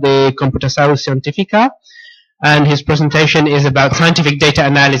Nacional de Computação Científica. And his presentation is about scientific data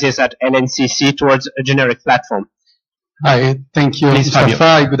analysis at LNCC towards a generic platform. Hi, thank you, Please,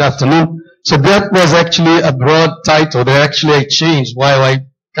 Mustafa. Good afternoon. So that was actually a broad title that actually I changed while I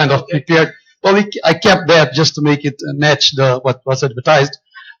kind of prepared. Well, I kept that just to make it match what was advertised.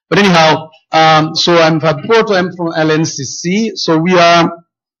 But anyhow, so I'm Fabio Porto. I'm from LNCC. So we are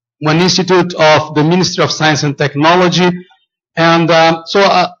one institute of the Ministry of Science and Technology. And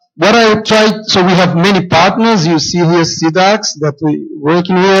what I tried, so we have many partners. You see here CDAX that we're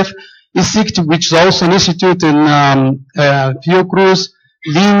working with, ISICT, which is also an institute in Fiocruz,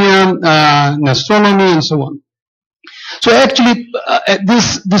 Linea, in astronomy, and so on. So actually,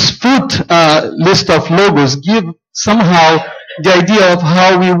 this foot list of logos give somehow the idea of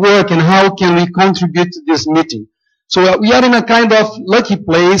how we work and how can we contribute to this meeting. So we are in a kind of lucky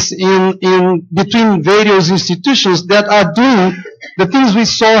place in between various institutions that are doing the things we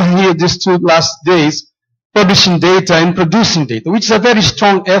saw here these 2 last days, publishing data and producing data, which is a very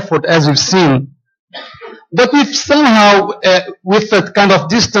strong effort, as we've seen. But we've somehow, with that kind of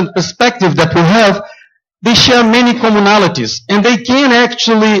distant perspective that we have, they share many commonalities, and they can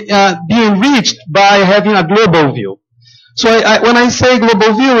actually be enriched by having a global view. So when I say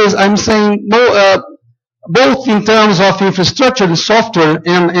global view, I'm saying both in terms of infrastructure and software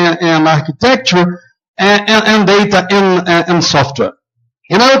and architecture and data and software.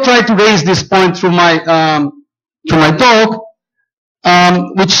 And I'll try to raise this point through my talk,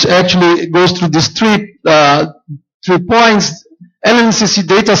 which actually goes through these three points: LNCC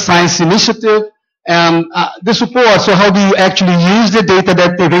Data Science Initiative, and the support. So how do you actually use the data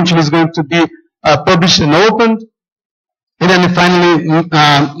that eventually is going to be published and opened? And then finally,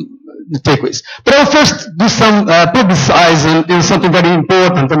 the takeaways. But I'll first do some publicizing in something very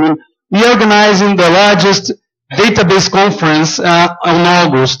important. I mean, we are organizing the largest database conference in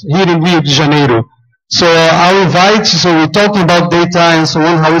August here in Rio de Janeiro. So I'll invite, so we're talking about data and so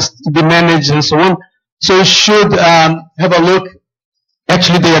on, how it's to be managed and so on. So you should have a look.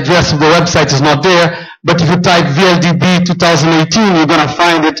 Actually, the address of the website is not there, but if you type VLDB 2018, you're going to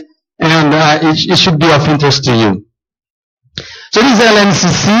find it, and it should be of interest to you. So this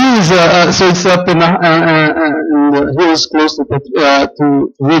LNCC is so it's up in the hills close to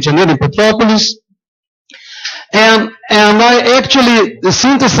Rio de Janeiro, in Petrópolis. And I actually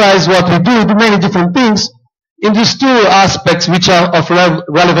synthesize what we do many different things in these two aspects which are of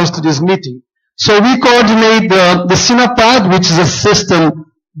relevance to this meeting. So we coordinate the CINAPAD, which is a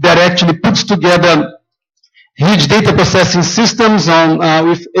system that actually puts together huge data processing systems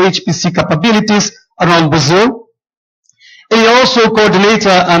with HPC capabilities around Brazil. And we also coordinate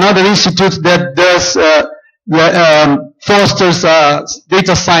another institute that does fosters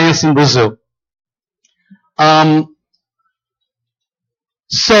data science in Brazil.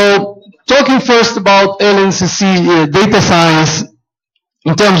 So talking first about LNCC data science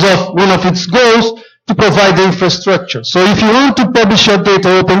in terms of one of its goals to provide the infrastructure. So if you want to publish your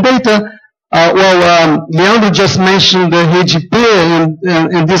data, open data, Leandro just mentioned the RedeP,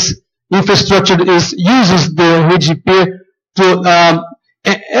 and this infrastructure uses the RedeP to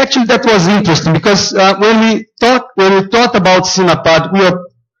actually that was interesting because when we thought about CINAPAD, we are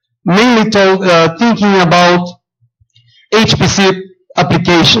mainly thinking about HPC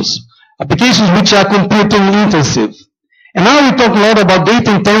applications which are computing intensive. And now we talk a lot about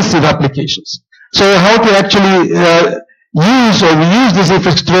data intensive applications. So how to actually use or reuse this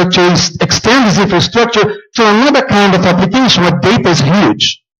infrastructure, extend this infrastructure to another kind of application where data is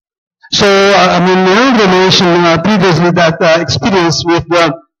huge. So, Leandro mentioned previously that experience with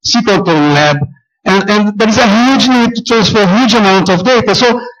the sequencing lab, and there is a huge need to transfer a huge amount of data.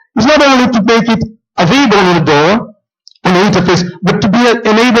 So, it's not only to make it available on the door, on the interface, but to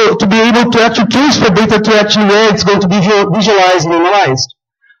be able to actually transfer data to actually where it's going to be visualized and analyzed.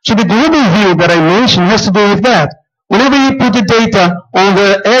 So the global view that I mentioned has to do with that. Whenever you put the data on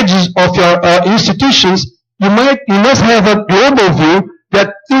the edges of your institutions, you must have a global view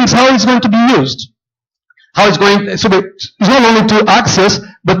that thinks how it's going to be used. So it's not only to access,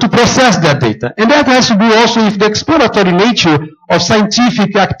 but to process that data. And that has to do also with the exploratory nature of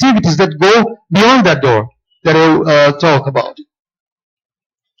scientific activities that go beyond that door that I'll talk about.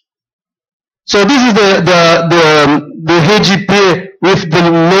 So this is the RedeP with the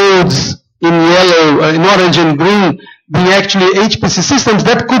nodes in yellow, in orange and green, being actually HPC systems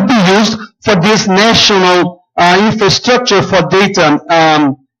that could be used for this national infrastructure for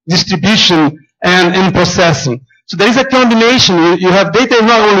data distribution and processing. So there is a combination. You have data, you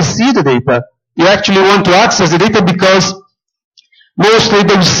not only see the data, you actually want to access the data because mostly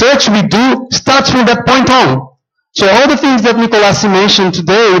the research we do starts from that point on. So all the things that Nicolas mentioned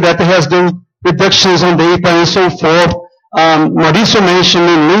today that has done reductions on data and so forth, Mauricio mentioned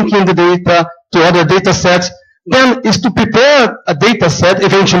linking the data to other data sets, then is to prepare a data set,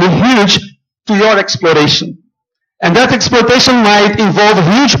 eventually huge, to your exploration. And that exploitation might involve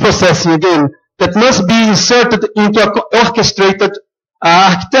huge processing again, that must be inserted into an orchestrated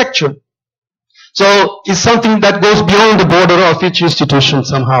architecture. So it's something that goes beyond the border of each institution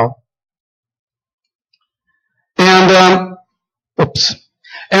somehow. And,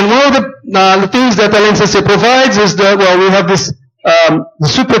 And one of the things that LNCC provides is that, we have this the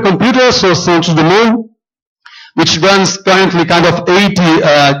supercomputer, so Santos Dumont, which runs currently kind of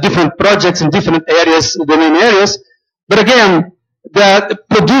 80 different projects in different areas, domain areas. But again, that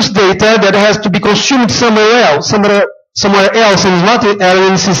produce data that has to be consumed somewhere else, and it's not in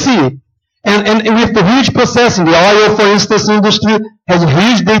LNCC. And with the huge processing, the oil, for instance, industry has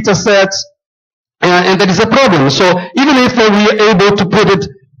huge data sets, and that is a problem. So even if we are able to put it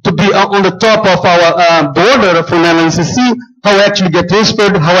to be on the top of our border from LNCC, how actually get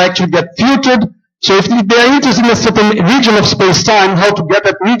transferred, how actually get filtered. So if they are interested in a certain region of space-time, how to get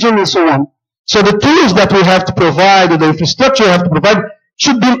that region and so on. So the tools that we have to provide, the infrastructure we have to provide,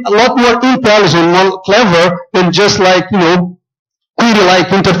 should be a lot more intelligent, more clever than just like, query-like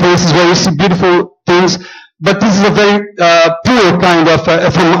interfaces where you see beautiful things. But this is a very poor kind of,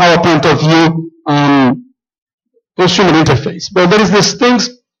 from our point of view, consumer interface. But there is these things.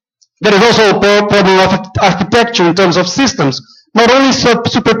 There is also a problem of architecture in terms of systems. Not only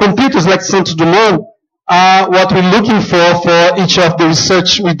supercomputers like Santos Dumont are what we're looking for each of the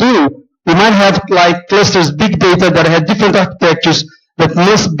research we do. We might have like clusters, big data that have different architectures that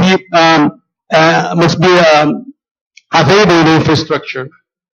must be available in the infrastructure.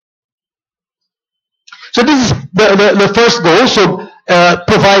 So this is the first goal. So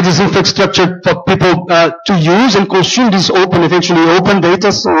provide this infrastructure for people to use and consume this eventually open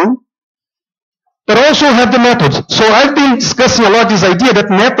data, so on. But also have the methods. So I've been discussing a lot this idea that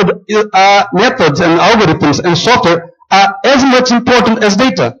methods and algorithms and software are as much important as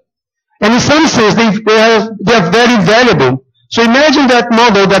data. And in some sense, they are very valuable. So imagine that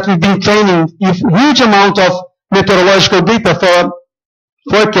model that we've been training with huge amount of meteorological data for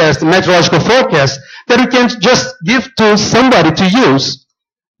meteorological forecast, that we can just give to somebody to use,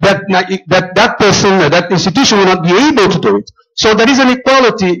 that person, that institution will not be able to do it. So there is an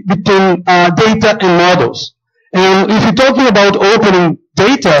equality between data and models. And if you're talking about opening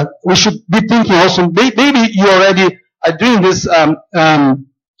data, we should be thinking also, maybe you already are doing this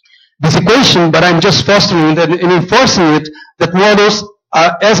this equation, but I'm just fostering it and enforcing it, that models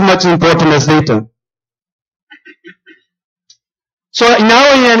are as much important as data. So in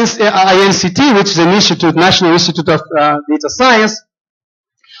our INCT, which is an institute, National Institute of Data Science,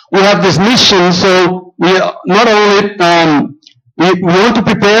 we have this mission. So we not only we want to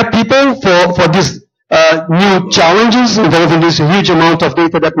prepare people for these new challenges involving this huge amount of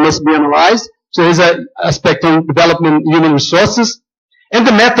data that must be analyzed. So there's an aspect on development human resources and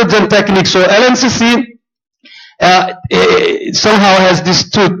the methods and techniques. So LNCC somehow has these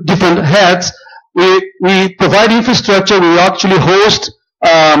two different heads. We provide infrastructure. We actually host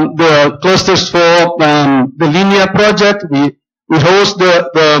the clusters for the Linear project. We host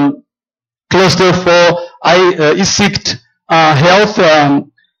the cluster for ISICT health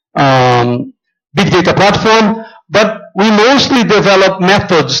big data platform. But we mostly develop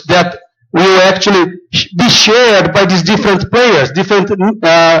methods that will actually be shared by these different players, different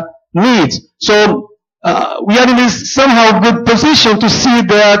needs. So we are in this somehow good position to see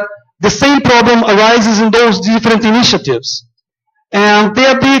that the same problem arises in those different initiatives. And they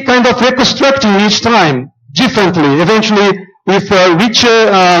are be kind of reconstructing each time differently, eventually with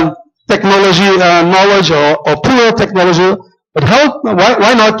richer technology knowledge or poorer technology. But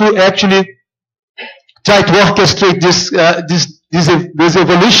why not to actually try to orchestrate this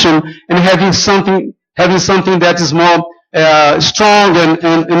evolution and having something that is more strong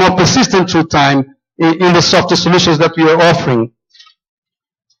and more persistent through time in the software solutions that we are offering.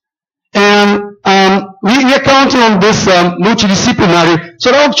 And we are counting on this multidisciplinary.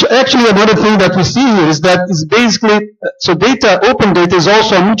 So actually another thing that we see here is that is basically, so open data is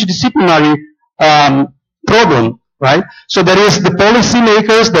also a multidisciplinary problem, right? So there is the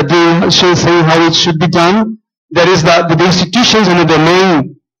policymakers that they should say how it should be done. There is the institutions and the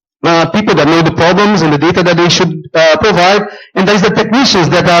domain people that know the problems and the data that they should provide. And there is the technicians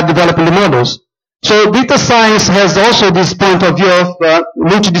that are developing the models. So data science has also this point of view of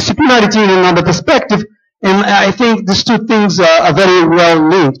multidisciplinarity in another perspective, and I think these two things are very well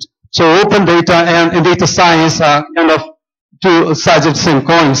linked. So open data and data science are kind of two sides of the same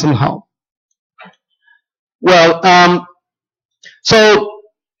coin somehow. Well, so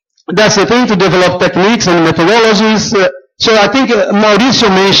that's the thing, to develop techniques and methodologies. So I think Mauricio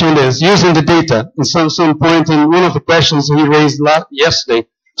mentioned this, using the data at some point in one of the questions he raised yesterday.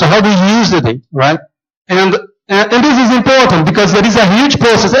 So how do you use the data, right? And this is important because there is a huge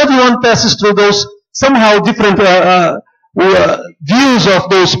process. Everyone passes through those somehow different views of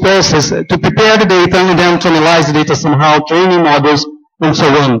those processes to prepare the data and then to analyze the data somehow, training models, and so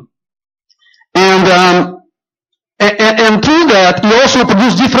on. And through that, you also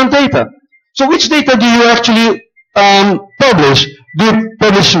produce different data. So which data do you actually publish? Do you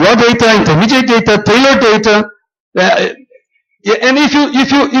publish raw data, intermediate data, tailored data? And if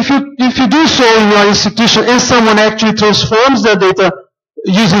you do so in your institution and someone actually transforms the data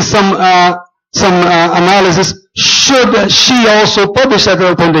using some analysis, should she also publish that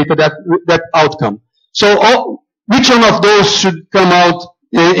open data, that outcome? So which one of those should come out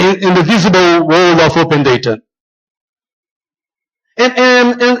in the visible world of open data?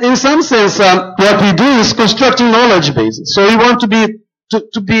 And in some sense, what we do is constructing knowledge bases. So we want to be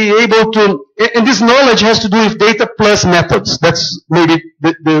able to, and this knowledge has to do with data plus methods. That's maybe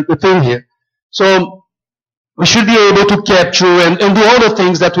the thing here. So we should be able to capture and do all the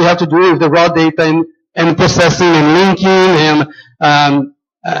things that we have to do with the raw data and processing and linking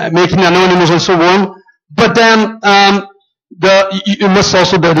and making anonymous and so on. But then you must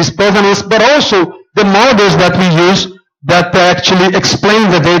also do this provenance, but also the models that we use that actually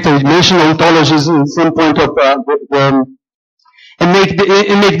explain the data. We mentioned ontologies in some point of and make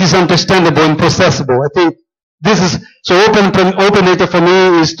this understandable and processable. I think this is, so open data for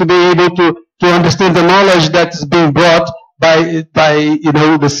me is to be able to understand the knowledge that's being brought by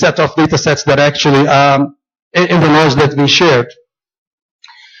the set of data sets that actually and the knowledge that's being shared.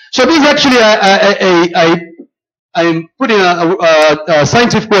 So this actually I'm putting a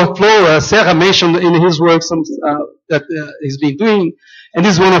scientific workflow. Sarah mentioned in his work that he's been doing, and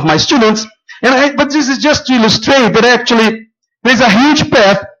this is one of my students. But this is just to illustrate that actually there's a huge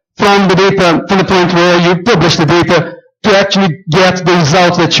path from the data, from the point where you publish the data to actually get the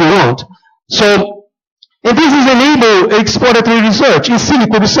results that you want. So, and this is enable exploratory research, in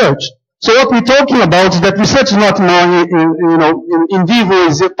silico research. So what we're talking about is that research is not more in vivo,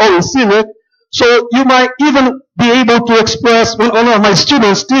 is all in silico. So you might even be able to express, one of my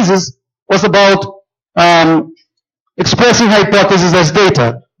students' thesis was about expressing hypotheses as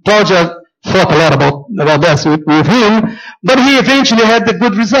data. Claudia thought a lot about that with him, but he eventually had the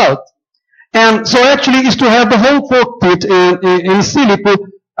good result. And so actually is to have the whole cockpit in silico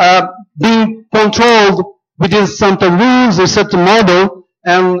being controlled within certain rules, a certain model,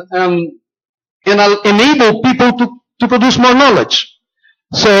 and enable people to produce more knowledge.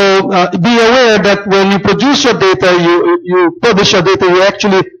 So be aware that when you produce your data, you publish your data, you're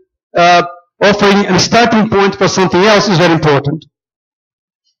actually offering a starting point for something else is very important.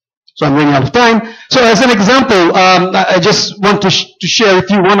 So I'm running out of time. So as an example, I just want to share with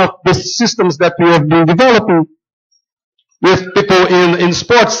you one of the systems that we have been developing with people in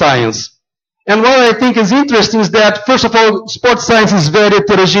sports science. And what I think is interesting is that, first of all, sports science is very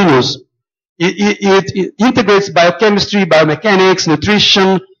heterogeneous. It integrates biochemistry, biomechanics,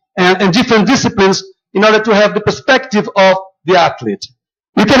 nutrition, and different disciplines in order to have the perspective of the athlete.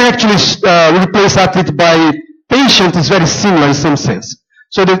 You can actually replace athlete by patient. It's very similar in some sense.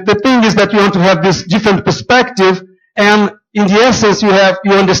 So the thing is that you want to have this different perspective, and in the essence,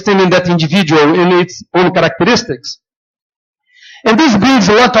 you're understanding that individual in its own characteristics. And this brings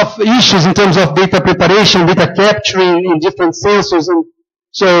a lot of issues in terms of data preparation, data capturing in different sensors, and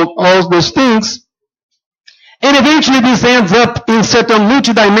so all those things. And eventually this ends up in certain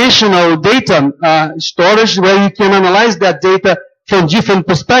multidimensional data storage where you can analyze that data from different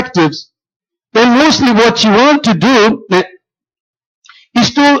perspectives. Then mostly what you want to do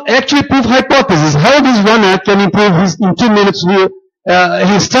is to actually prove hypotheses. How this runner can improve in 2 minutes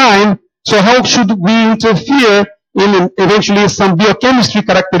his time. So how should we interfere in eventually some biochemistry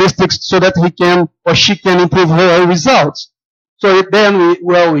characteristics so that he can or she can improve her results? So then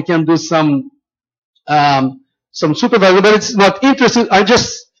we can do some supervisor, but it's not interesting. I'm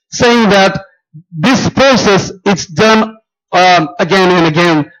just saying that this process is done again and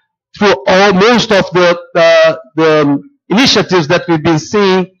again through most of the initiatives that we've been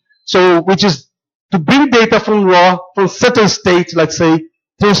seeing. So which is to bring data from certain state, let's say,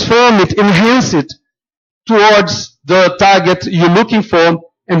 transform it, enhance it towards the target you're looking for,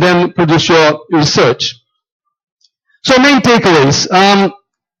 and then produce your research. So main takeaways.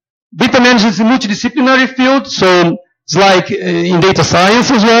 Data management is a multidisciplinary field, so it's like in data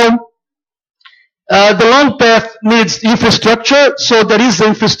science as well. The long path needs infrastructure, so there is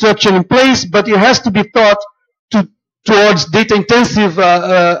infrastructure in place, but it has to be thought towards data-intensive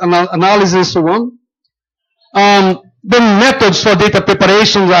analysis and so on. The methods for data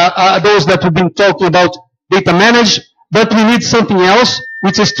preparation are those that we've been talking about, data manage, but we need something else,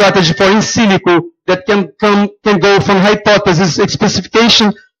 which is strategy for in silico that can go from hypothesis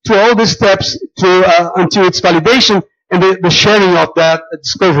specification to all the steps until its validation and the sharing of that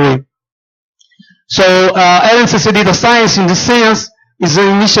discovery. So LNCC Data Science, in this sense, is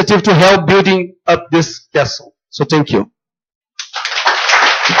an initiative to help building up this castle. So thank you.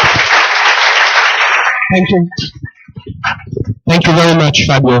 Thank you. Thank you very much,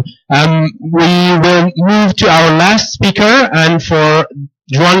 Fabio. We will move to our last speaker, and for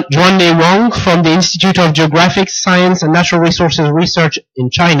Zhuanlei Wang from the Institute of Geographic Science and Natural Resources Research in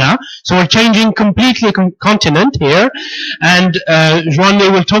China. So we're changing completely continent here, and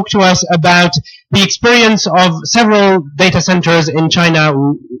Zhuanlei will talk to us about the experience of several data centers in China,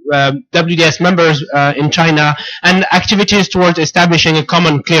 WDS members in China, and activities towards establishing a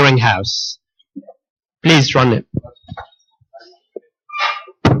common clearinghouse. Please, Zhuanlei.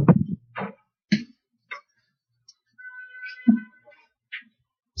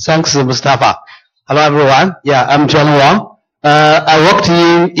 Thanks, Mustafa. Hello, everyone. Yeah, I'm John Wang. I worked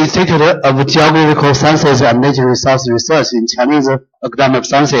in Institute of Geographical Sciences and Natural Resource Research in Chinese academic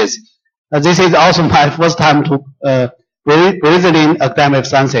sciences. This is also my first time to visiting academic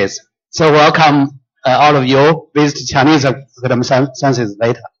sciences. So welcome all of you visit Chinese academic sciences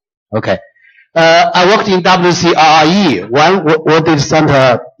later. Okay. I worked in WCRRE, one World Data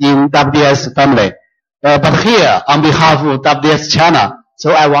Center in WDS family. But here, on behalf of WDS China, so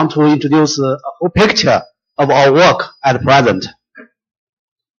I want to introduce a whole picture of our work at present.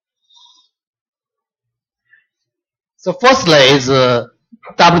 So firstly is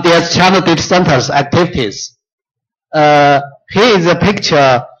WDS China Data Centers activities. Here is a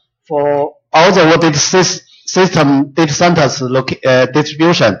picture for all the World Data System data centers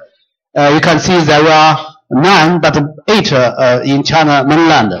distribution. You can see there are 9, but 8 in China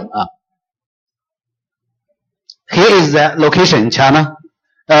mainland. Here is the location in China.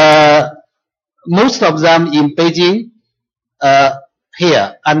 Most of them in Beijing,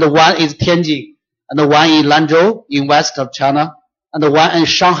 here, and one is Tianjin, and one in Lanzhou in west of China, and one in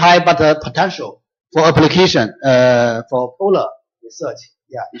Shanghai, but potential for application for polar research,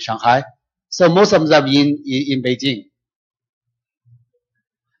 in Shanghai. So most of them in Beijing.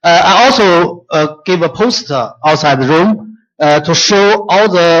 I also gave a poster outside the room to show all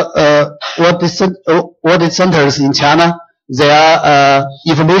the audit centers in China, their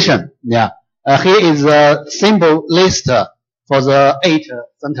information. Here is a simple list for the 8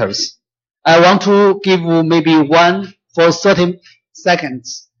 centers. I want to give maybe one for 30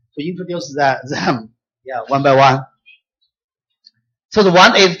 seconds to introduce them, one by one. So the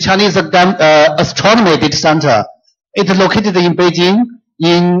one is Chinese Astronomy Data Center. It is located in Beijing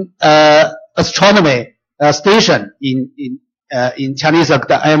in astronomy station in Chinese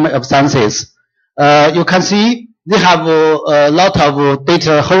Academy of Sciences. You can see they have a lot of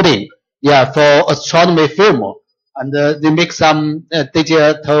data holding, for astronomy film, and they make some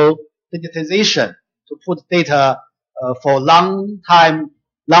digitization to put data for long-term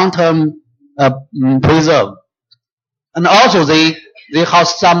preserve. And also they have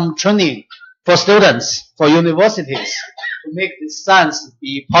some training for students, for universities, to make this science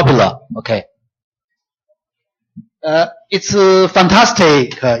be popular. Okay. It's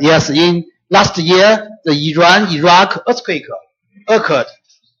fantastic. Yes, in last year, the Iran-Iraq earthquake occurred.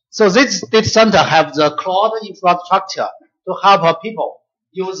 So this data center have the cloud infrastructure to help people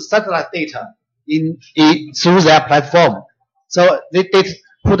use satellite data through their platform. So they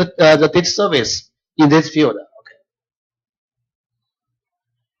put the data service in this field.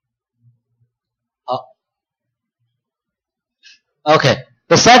 Okay.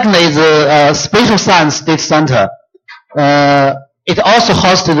 The second is Spatial Science Data Center. It also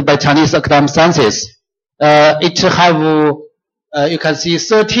hosted by Chinese Academy of Sciences. It have you can see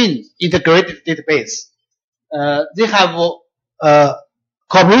 13 integrated database. They have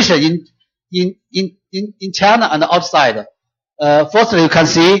cooperation in China and outside. Firstly, you can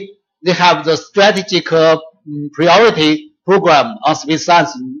see they have the strategic priority program on space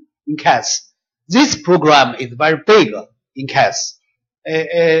science in CAS. This program is very big in CAS.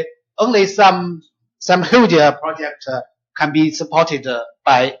 Only some huge project can be supported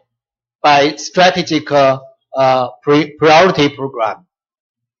by strategic priority program.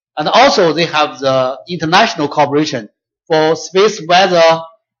 And also they have the international cooperation for space weather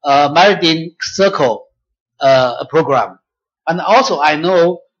meridian circle program. And also I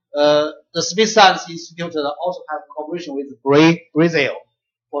know the Space Science Institute also have cooperation with Brazil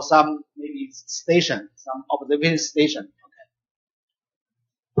for some maybe station, some observation station.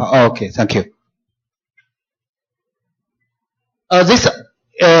 Okay, thank you. This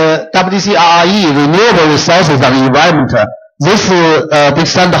WCRE, Renewable Resources and Environment, this data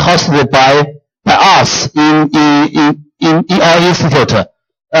center hosted by us in our institute.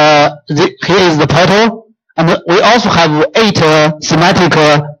 Here is the portal, and we also have 8 thematic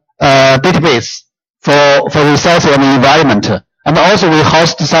database for resources and environment. And also we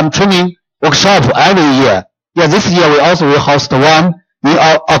host some training workshop every year. This year we also will host one in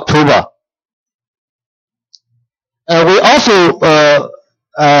October. We also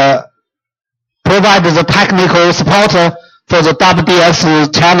provide the technical support for the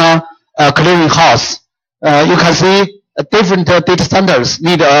WDS China clearinghouse. You can see different data centers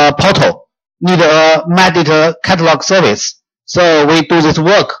need a portal, need a metadata catalog service. So we do this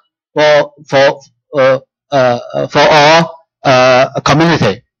work for our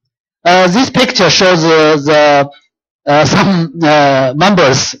community. This picture shows some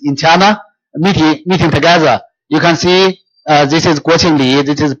members in China meeting together. You can see this is Guo Qingli,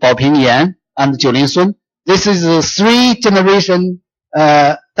 this is Baoping Yan, and Jiulin Sun. This is 3 generation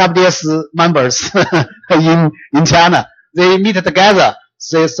WDS members in China. They meet together,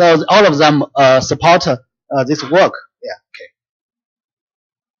 so all of them support this work.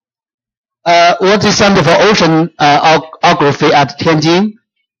 World Center for Oceanography at Tianjin.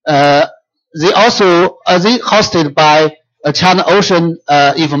 They also they hosted by China Ocean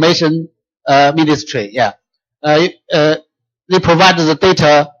Information Ministry. They provide the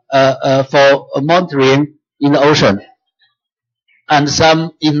data for monitoring in the ocean, and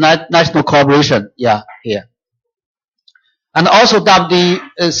some international cooperation. Here, and also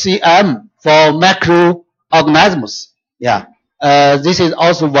WCM for microorganisms. This is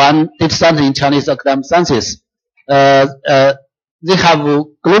also one data center in Chinese Academy Sciences. They have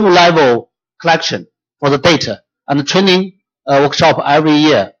global level collection for the data and training workshop every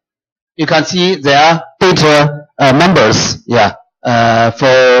year. You can see their data members, for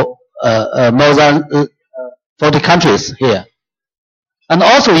more than 40 countries here. And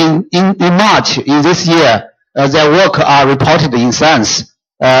also in March in this year, their work are reported in Science.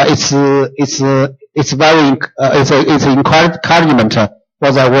 It's very it's encouragement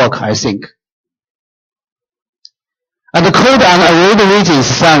for their work, I think. And the cold and arid regions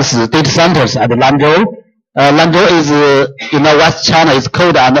Science data centers at Lanzhou. Lanzhou is West China is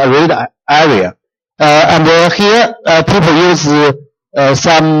cold and arid area. And here people use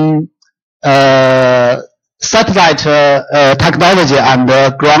some satellite technology and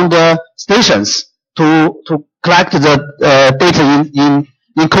ground stations to collect the data in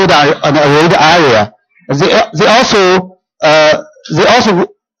cold and arid area.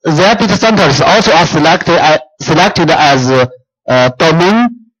 Their data centers also are selected as domain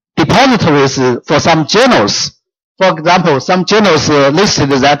depositories for some journals. For example, some journals listed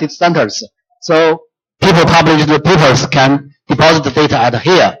their data centers. So people publish the papers can deposit the data at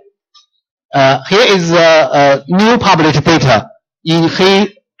here. Here is new published data in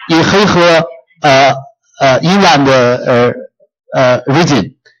Heihe inland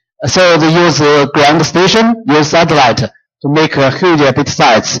region. So they use ground station, use satellite to make huge data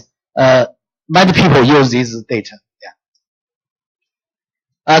sites. Many people use this data.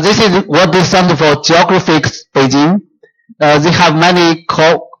 Yeah. This is what they stand for Geographics Beijing. They have many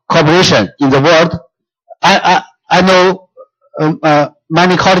cooperation in the world. I know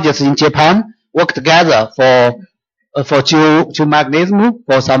many colleges in Japan work together for geomagnetism,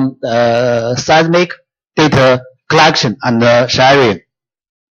 for some seismic data collection and sharing.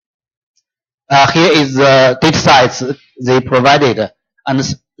 Here is the data sites they provided, and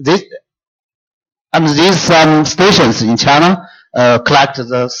these some stations in China collect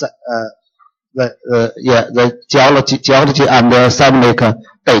the geology and seismic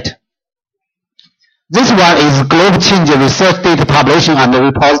data. This one is Global Change Research Data Publishing and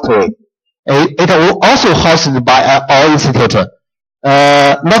Repository. It also hosted by our institute.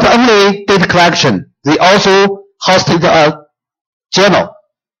 Not only data collection, they also hosted a journal.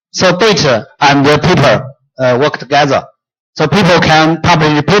 So data and paper work together. So people can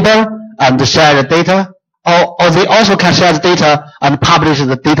publish the paper and share the data, or they also can share the data and publish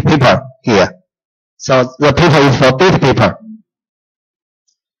the data paper here. So the paper is for data paper.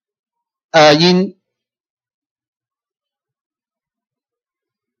 In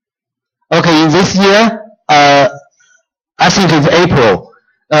this year, I think it's April,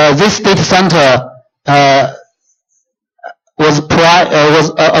 this data center was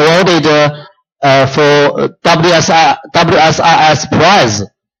awarded for WSIS prize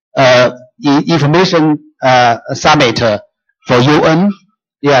in information summit for UN,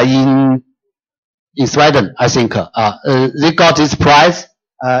 in Sweden, I think. They got this prize.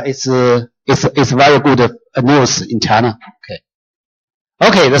 It's very good news in China.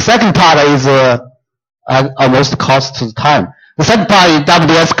 Okay, the second part is almost cost to time. The second part is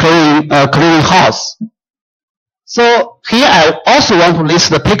WS clearing house. So here I also want to list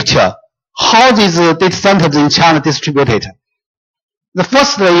the picture how these data centers in China distributed. The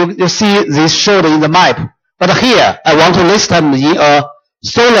first you see this showed in the map, but here I want to list them in a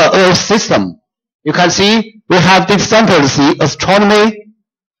solar Earth system. You can see we have data centers in astronomy,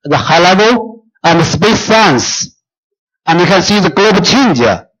 the high level, and space science. And you can see the global change,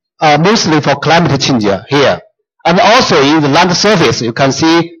 mostly for climate change here. And also in the land surface, you can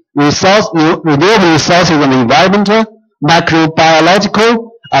see renewable resources and environmental,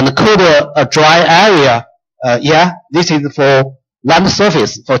 microbiological, and colder dry area. This is for land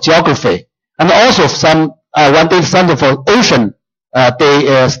surface, for geography. And also some, one data center for ocean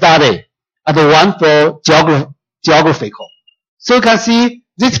study, and one for geographical. So you can see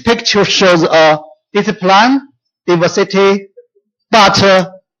this picture shows a data plan, diversity, but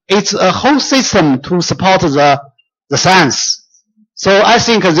it's a whole system to support the science. So I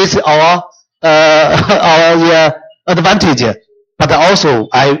think this is our advantage. But also,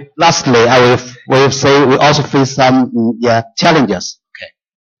 lastly, I will say we also face some challenges.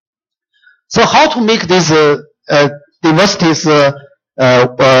 So how to make these diversities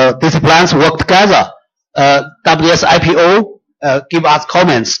disciplines work together? WSIPO give us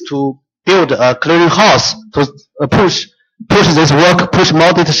comments to build a clearinghouse to push this work, push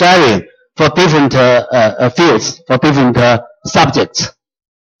more data sharing for different fields, for different subjects.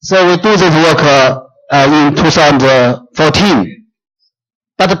 So we do this work in 2014.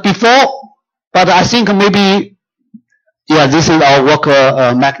 But I think maybe, this is our work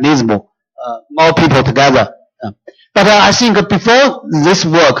mechanism, more people together. But I think before this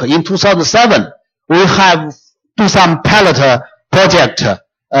work, in 2007, we have do some pilot project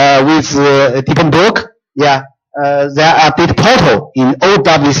with Dippenburg. There are data portal in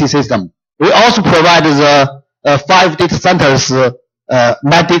OWC system. We also provide the 5 data centers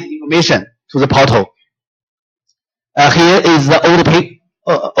metadata information to the portal. Here is the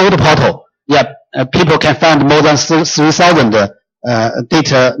old portal. Yeah, people can find more than 3,000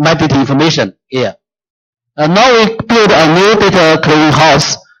 metadata information here. Now we build a new data clearing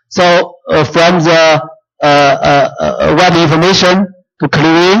house. So from the web information to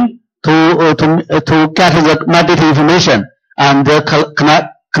clearing to get the metadata information and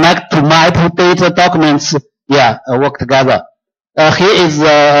connect to metadata documents. Yeah, work together. Here is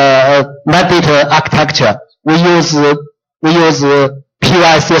metadata architecture. We use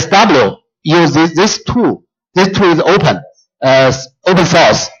PyCSW. Use this tool. This tool is open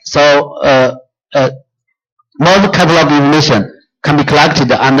source. So more catalog information can be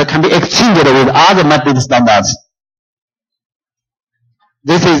collected and can be exchanged with other metadata standards.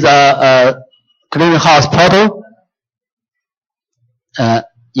 This is a clearinghouse portal.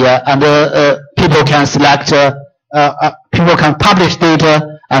 Yeah, and people can select. People can publish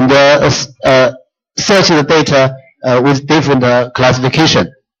data and search the data with different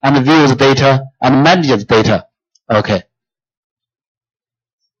classification and view the data and manage the data. Okay.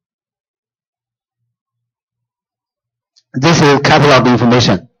 This is catalog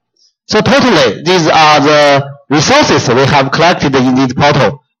information. So totally, these are the resources we have collected in this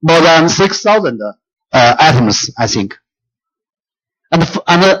portal. More than 6,000 items, I think. And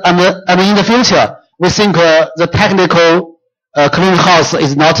in the future, we think the technical clearinghouse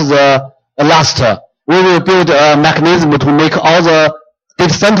is not the last. We will build a mechanism to make all the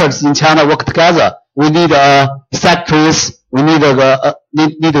data centers in China work together. We need factories. We need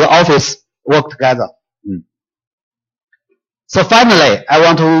the office work together. So finally, I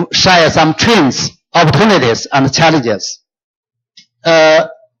want to share some trends, opportunities, and challenges. I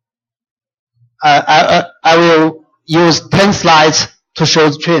will use 10 slides to show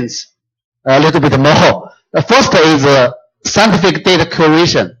the trends a little bit more. The first is scientific data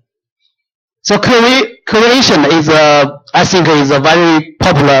curation. So curation is, I think, is a very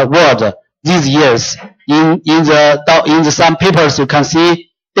popular word these years. In some papers, you can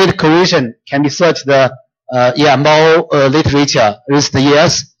see data curation can be searched. More literature recent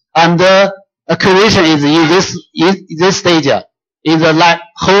years, and curation is in this stage. In the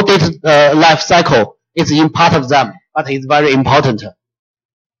whole data life cycle, it's in part of them, but it's very important.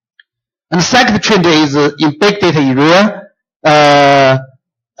 And the second trend is in big data area,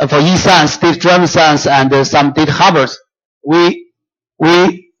 for e-science, data-driven science, and some data harbors. We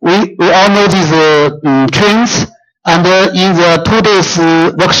all know these trends, and in the 2 days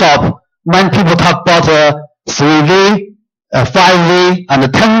workshop, many people talk about 3V, 5V, and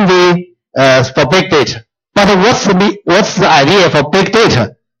 10V for big data. But what's the idea for big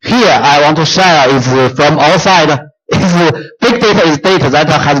data? Here, I want to share is from our side. Big data is data that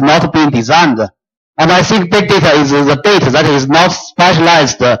has not been designed, and I think big data is the data that is not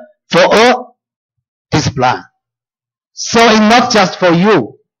specialized for all discipline. So it's not just for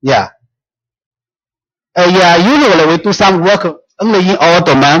you. Yeah. Usually we do some work only in our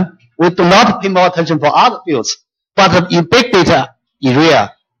domain. We do not pay more attention for other fields. But in big data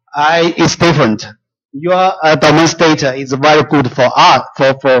area, it's different. Your domain's data is very good for art,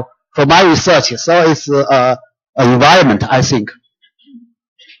 for my research. So it's an environment, I think.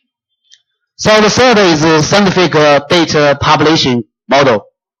 So the third is scientific data publishing model.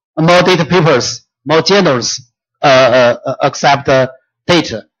 More data papers, more journals accept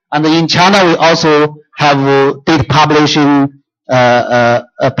data. And in China, we also have data publishing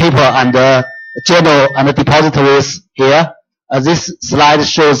paper and journal and depositories here. This slide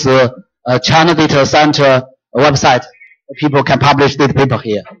shows China Data Center website. People can publish data paper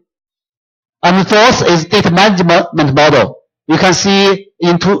here. And the fourth is data management model. You can see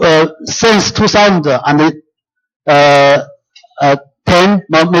since 2010,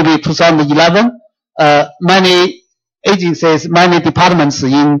 maybe 2011, many agencies, many departments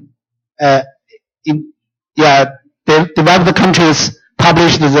in developed countries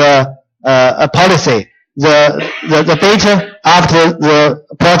published the policy. The data after the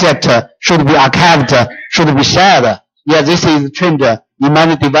project should be archived, should be shared. Yeah, this is the trend in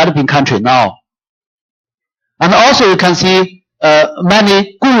many developing countries now. And also you can see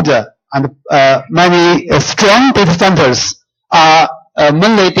many good and many strong data centers are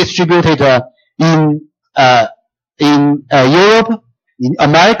mainly distributed in Europe, in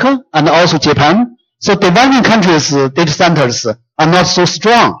America, and also Japan. So developing countries' data centers are not so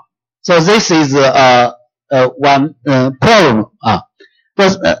strong. So this is one problem.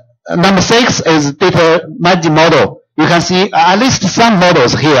 Number 6 is data management model. You can see at least some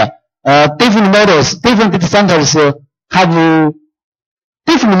models here. Different models, different data centers have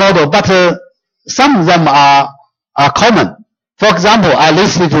different model, but some of them are common. For example, I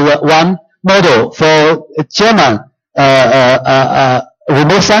listed one model for German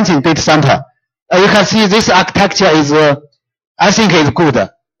remote sensing data center. You can see this architecture is, I think, is good.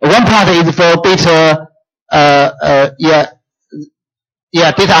 One part is for data, data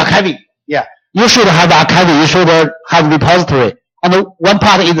archiving. Yeah, you should have archiving. You should have repository. And one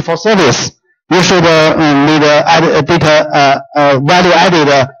part is for service. You should need data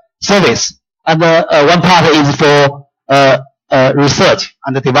value-added service. And one part is for research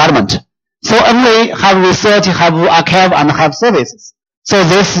and development. So only have research, have archive, and have services. So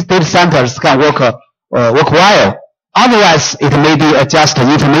these data centers can work well. Otherwise, it may be just an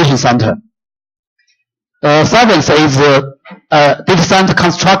information center. Seventh is data center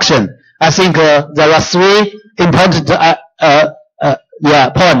construction. I think there are three important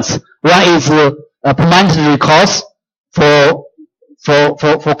points. One is permanent cost for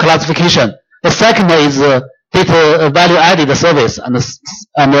classification. The second is data value-added service, and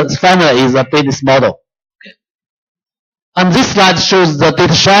finally is a business model. And this slide shows the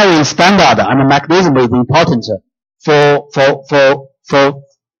data sharing standard and mechanism is important for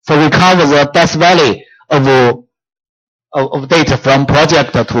recover the best value of data from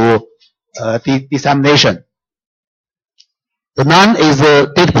project to dissemination. The nine is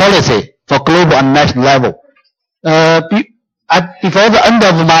data policy for global and national level. Before the end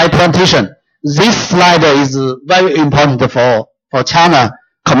of my presentation, this slide is very important for China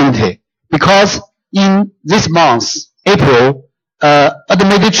community because in this month, April,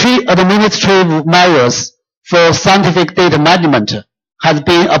 administrative measures for scientific data management has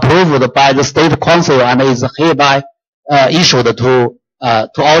been approved by the State Council and is hereby issued to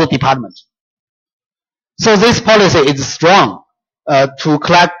all the departments. So this policy is strong to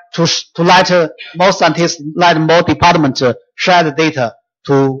collect, to let more scientists, let more departments share the data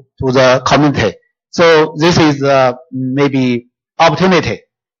to the community. So this is maybe opportunity,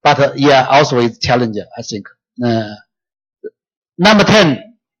 but also is challenge, I think. Number 10,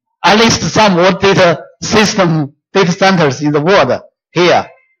 at least some world data system data centers in the world here.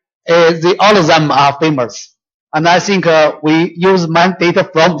 All of them are famous, and I think we use many data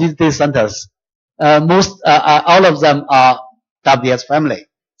from these data centers. All of them are WS family,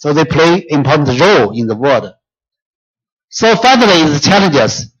 so they play important role in the world. So finally, the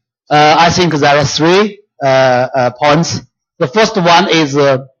challenges. I think there are three points. The first one is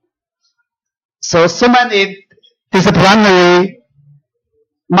so many disciplinary,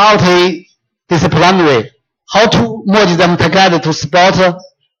 multidisciplinary. How to merge them together to support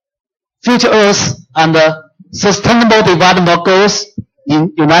future Earth and sustainable development goals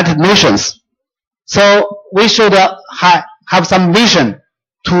in United Nations. So we should have some vision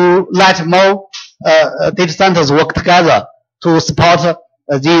to let more data centers work together to support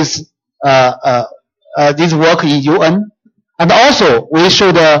these work in UN. And also we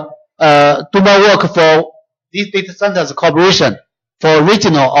should do more work for these data centers cooperation for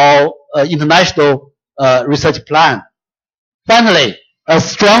regional or international research plan. Finally, a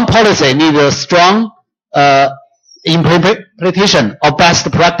strong policy needs a strong implementation of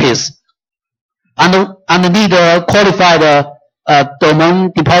best practice and need qualified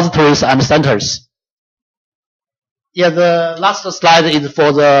domain depositories and centers. Yeah, the last slide is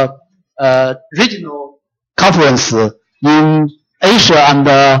for the regional conference in Asia and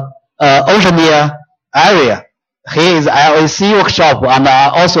Oceania area. Here is LAC workshop, and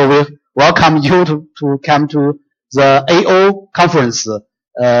also we welcome you to come to the AO conference.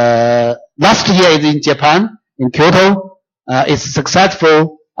 Last year is in Japan, in Kyoto. It's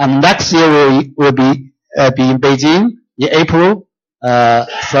successful, and next year will be in Beijing in April.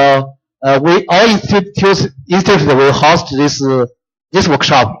 So we all institutes will host this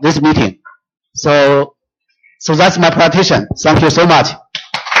workshop, this meeting. So that's my presentation. Thank you so much.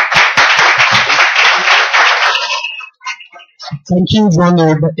 Thank you, John.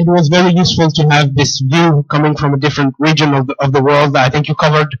 It was very useful to have this view coming from a different region of the world. I think you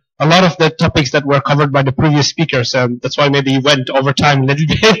covered a lot of the topics that were covered by the previous speakers. That's why maybe you went over time a little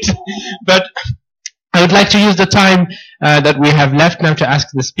bit. But I would like to use the time that we have left now to ask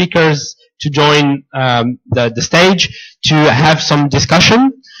the speakers to join the stage to have some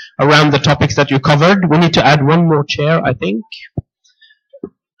discussion around the topics that you covered. We need to add one more chair, I think.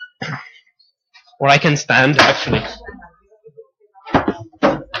 Or I can stand, actually.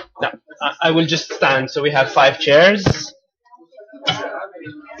 No, I will just stand. So we have 5 chairs.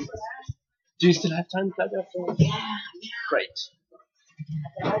 Do you still have time, Claudia? Yeah. Great.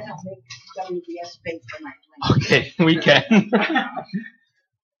 Okay, we can.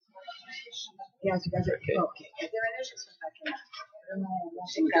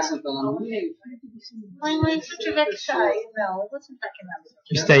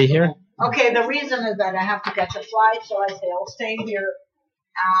 You stay here? Okay, the reason is that I have to catch a flight, so I say I'll stay here.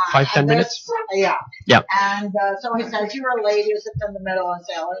 5-10 minutes? Yeah. Yeah. And so he says, you're a lady, you sit in the middle and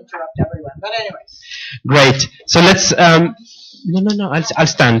say, I'll interrupt everyone. But anyway. Great. So let's, no, I'll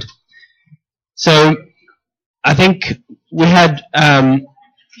stand. So I think we had,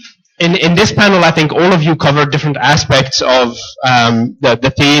 in this panel, I think all of you covered different aspects of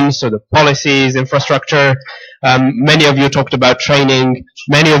the themes, so the policies, infrastructure. Many of you talked about training.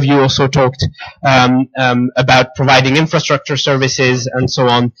 Many of you also talked about providing infrastructure services and so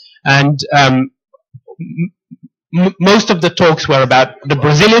on. And most of the talks were about the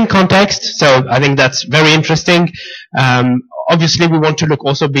Brazilian context, so I think that's very interesting. Obviously, we want to look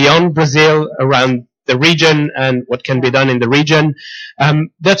also beyond Brazil, around the region and what can be done in the region.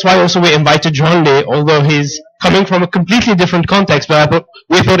 That's why also we invited John Lee, although he's coming from a completely different context, but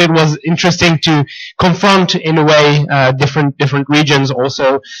we thought it was interesting to confront, in a way, different regions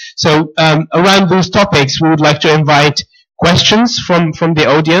also. So around those topics, we would like to invite questions from the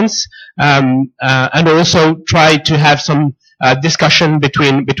audience, and also try to have some discussion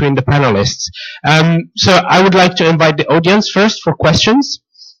between the panelists. So I would like to invite the audience first for questions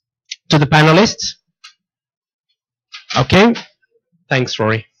to the panelists. Okay. Thanks,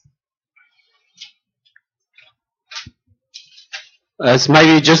 Rory. It's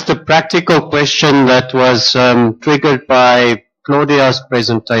maybe just a practical question that was triggered by Claudia's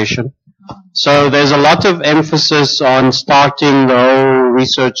presentation. So there's a lot of emphasis on starting the whole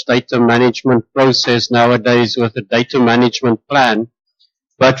research data management process nowadays with a data management plan.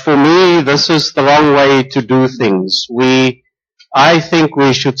 But for me, this is the wrong way to do things. I think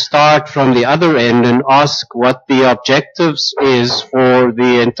we should start from the other end and ask what the objectives is for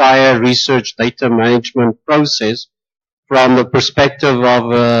the entire research data management process from the perspective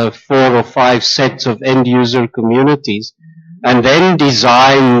of 4 or 5 sets of end user communities, and then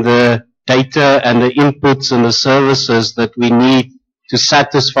design the data and the inputs and the services that we need to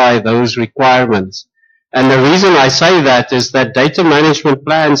satisfy those requirements. And the reason I say that is that data management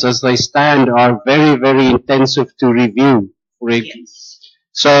plans as they stand are very, very intensive to review.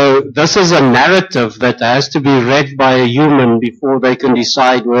 So this is a narrative that has to be read by a human before they can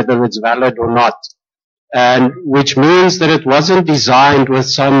decide whether it's valid or not. And which means that it wasn't designed with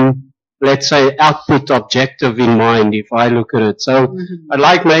some, let's say, output objective in mind, if I look at it. So I'd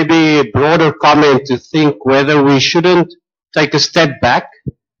like maybe a broader comment to think whether we shouldn't take a step back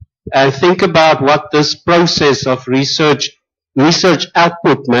and think about what this process of research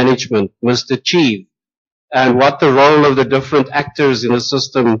output management must achieve, and what the role of the different actors in the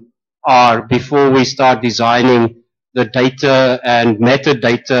system are before we start designing the data and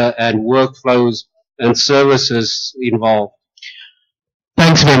metadata and workflows and services involved.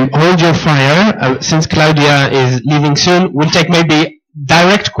 Thanks, Wim. Hold your fire. Since Claudia is leaving soon, we'll take maybe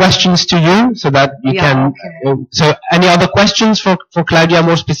direct questions to you so that you can... Okay. So any other questions for Claudia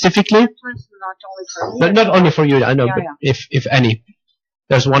more specifically? Not only for you, I know, but if any.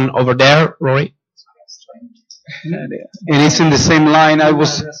 There's one over there, Rory. And it's in the same line. I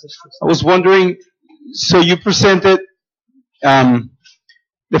was wondering, so you presented the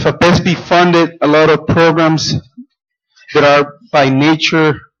FAPESB funded a lot of programs that are by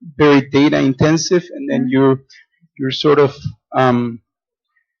nature very data intensive, and then you're sort of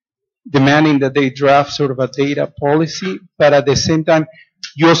demanding that they draft sort of a data policy, but at the same time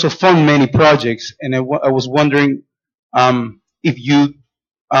you also fund many projects, and I was wondering if you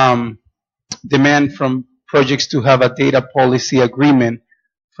demand from projects to have a data policy agreement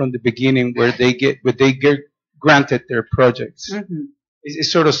from the beginning where they get granted their projects. Mm-hmm.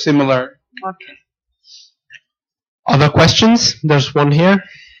 It's sort of similar. Okay. Other questions? There's one here.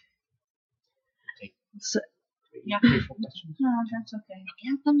 So, yeah. No, that's okay.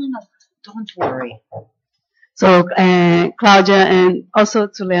 No. Don't worry. So, Claudia, and also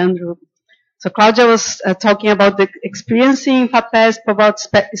to Leandro. So Claudia was talking about the experiencing FAPESB, about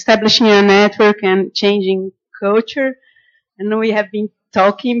establishing a network and changing culture. And we have been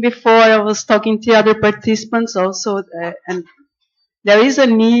talking before. I was talking to other participants also, and there is a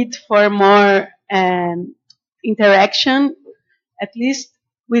need for more interaction, at least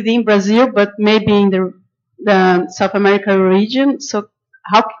within Brazil, but maybe in the South America region. So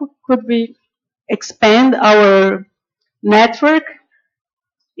how could we expand our network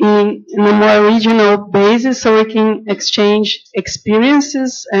in a more regional basis so we can exchange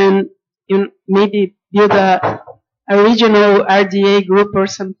experiences and maybe build a regional RDA group or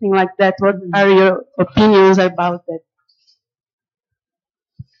something like that? What are your opinions about that?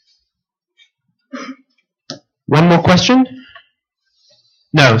 One more question?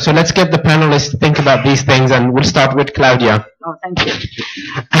 No, so let's get the panelists to think about these things, and we'll start with Claudia. Oh, thank you.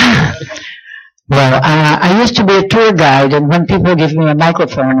 Well, I used to be a tour guide, and when people give me a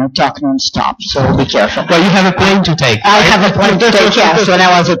microphone, I talk non-stop, so be careful. Well, you have a plane to take. I have a plane to take, yes. When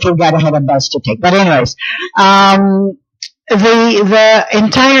I was a tour guide, I had a bus to take. But anyways, the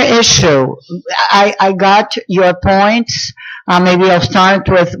entire issue, I got your points. Maybe I'll start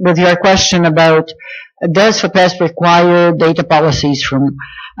with your question about, does FAPESP require data policies from,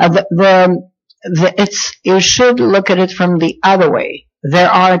 you should look at it from the other way.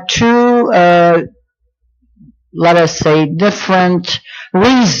 There are two, let us say, different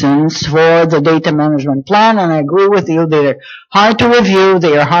reasons for the data management plan, and I agree with you. They're hard to review,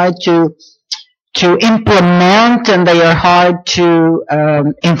 they are hard to implement, and they are hard to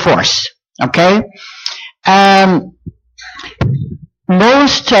enforce. Okay?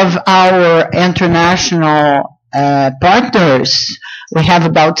 Most of our international partners, we have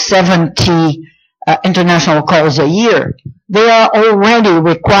about 70 international calls a year. They are already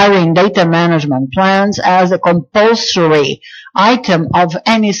requiring data management plans as a compulsory item of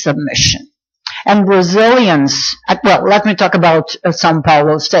any submission. And Brazilians, well, let me talk about São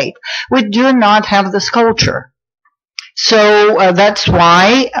Paulo state. We do not have this culture. So that's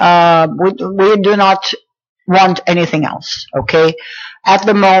why we do not want anything else, okay? At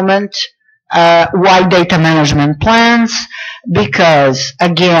the moment, why data management plans? Because,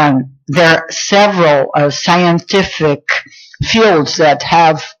 again, there are several scientific fields that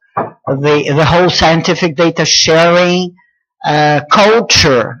have the whole scientific data sharing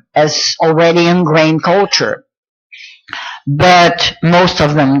culture as already ingrained culture. But most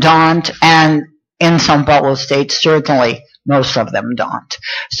of them don't, and in São Paulo state, certainly most of them don't.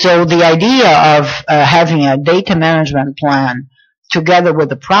 So the idea of having a data management plan together with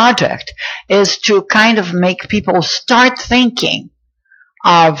the project is to kind of make people start thinking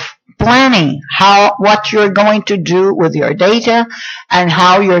of planning what you're going to do with your data and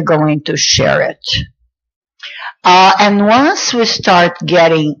how you're going to share it. And once we start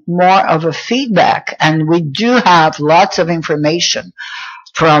getting more of a feedback, and we do have lots of information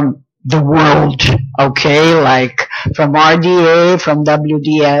from the world, okay, like from RDA, from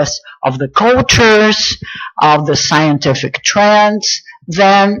WDS, of the cultures, of the scientific trends,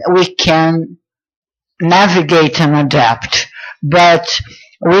 then we can navigate and adapt. But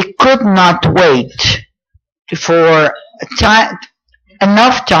we could not wait for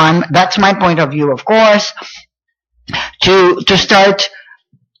enough time, that's my point of view, of course, to start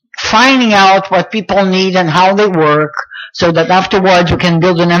finding out what people need and how they work, so that afterwards we can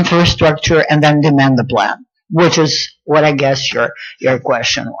build an infrastructure and then demand the plan, which is what I guess your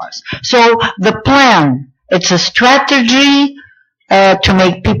question was. So the plan, it's a strategy to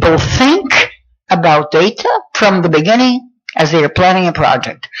make people think about data from the beginning as they are planning a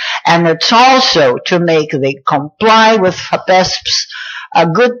project. And it's also to make they comply with FAPESP's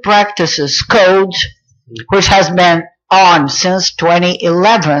good practices code, which has been on since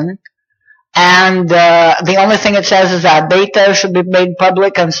 2011. And the only thing it says is that data should be made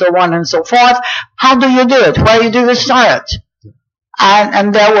public and so on and so forth. How do you do it? Where do you start?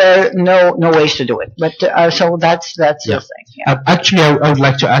 And there were no ways to do it. But so that's the thing. Yeah. Actually, I would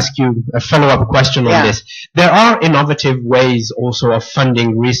like to ask you a follow-up question on this. There are innovative ways also of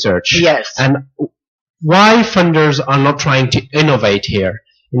funding research. Yes. And why funders are not trying to innovate here?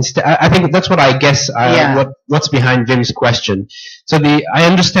 Instead, I think that's what I guess what's behind Wim's question. So I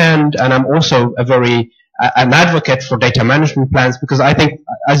understand, and I'm also an advocate for data management plans, because I think,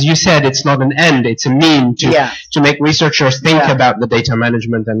 as you said, it's not an end, it's a mean to make researchers think about the data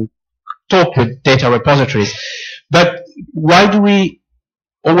management and talk with data repositories. But why do we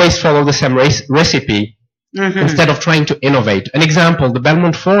always follow the same recipe instead of trying to innovate? An example, the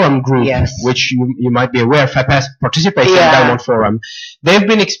Belmont Forum group, which you might be aware, FAPESP participates in Belmont Forum. They've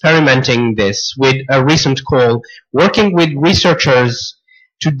been experimenting this with a recent call, working with researchers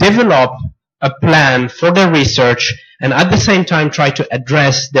to develop a plan for their research and at the same time try to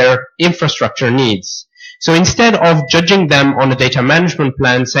address their infrastructure needs. So instead of judging them on a data management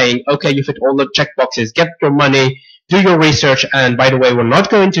plan saying, okay, you fit all the checkboxes, get your money, do your research, and by the way, we're not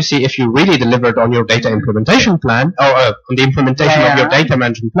going to see if you really delivered on your data implementation plan, or on the implementation of your data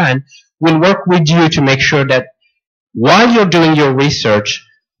management plan. We'll work with you to make sure that while you're doing your research,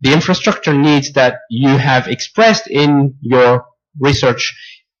 the infrastructure needs that you have expressed in your research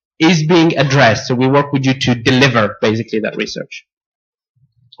is being addressed. So we work with you to deliver basically that research.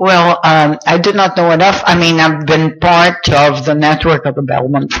 Well, I did not know enough. I mean, I've been part of the network of the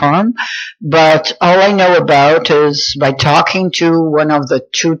Belmont Farm, but all I know about is by talking to one of the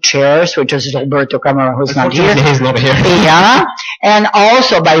two chairs, which is Alberto Camara, who's not here. He's not here. Yeah, and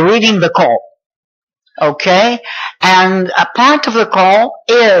also by reading the call. Okay? And a part of the call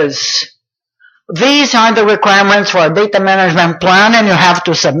is, these are the requirements for a data management plan, and you have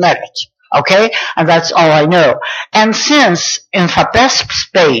to submit it. Okay? And that's all I know. And since in FAPESP's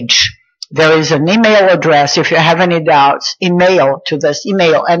page, there is an email address, if you have any doubts, email to this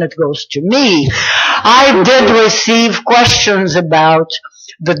email, and it goes to me. I did receive questions about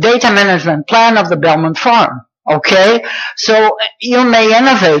the data management plan of the Belmont Farm. Okay? So you may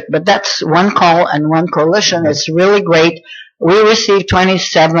innovate, but that's one call and one coalition. It's really great. We receive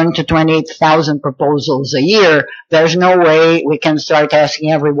 27 to 28,000 proposals a year. There's no way we can start asking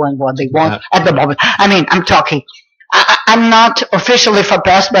everyone what they want at the moment. I mean, I'm talking. I'm not officially for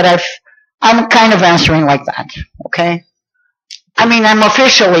PES, but I'm kind of answering like that. Okay? I mean, I'm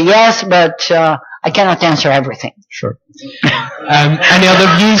officially yes, but I cannot answer everything. Sure. Any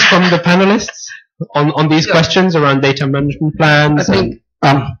other views from the panelists on these questions around data management plans?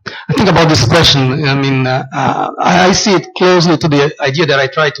 I think about this question. I mean, I see it closely to the idea that I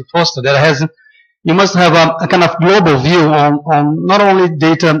try to foster. That you must have a kind of global view on not only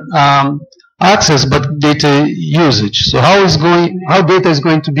data access but data usage. So how data is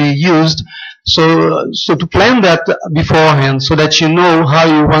going to be used. So to plan that beforehand, so that you know how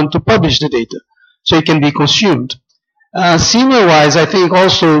you want to publish the data, so it can be consumed. Senior-wise, I think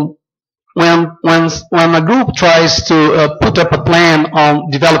also, when a group tries to put up a plan on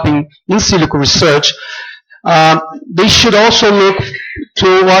developing in silico research, they should also look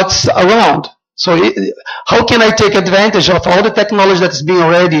to what's around. So how can I take advantage of all the technology that's being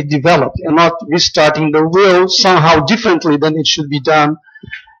already developed and not restarting the wheel somehow differently than it should be done?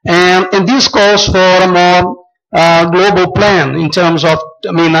 And this calls for a more global plan in terms of,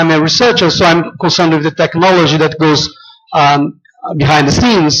 I mean, I'm a researcher, so I'm concerned with the technology that goes behind the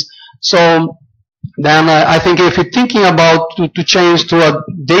scenes. So then I think if you're thinking about to change to a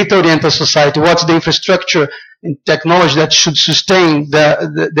data-oriented society, what's the infrastructure and technology that should sustain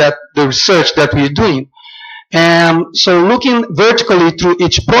the research that we're doing? And so looking vertically through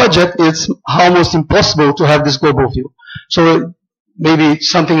each project, it's almost impossible to have this global view. So maybe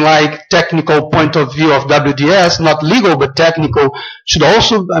something like technical point of view of WDS, not legal but technical, should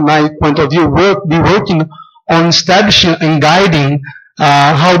also, in my point of view, be working on establishing and guiding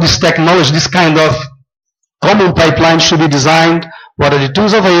how this technology, this kind of common pipeline should be designed, what are the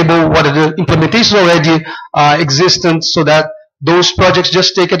tools available, what are the implementations already existent, so that those projects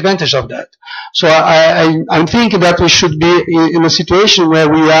just take advantage of that. So I'm thinking that we should be in a situation where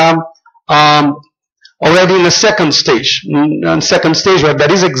we are already in a second stage where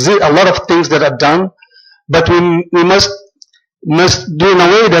there is a lot of things that are done, but we must do in a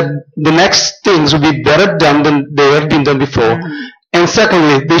way that the next things will be better done than they have been done before. And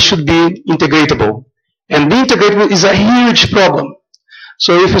secondly, they should be integratable. And being integratable is a huge problem.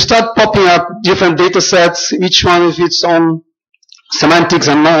 So if you start popping up different data sets, each one with its own semantics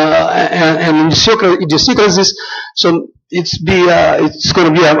and idiosyncrasies, so it's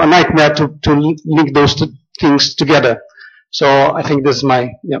going to be a nightmare to link those two things together. So I think this is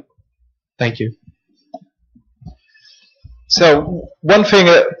my, Thank you. So one thing,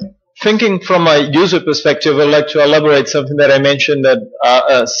 thinking from a user perspective, I'd like to elaborate something that I mentioned,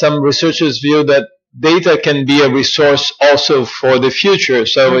 that some researchers view that data can be a resource also for the future.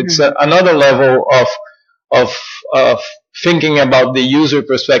 So it's another level of thinking about the user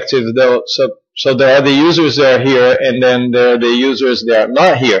perspective, though. So there are the users that are here, and then there are the users that are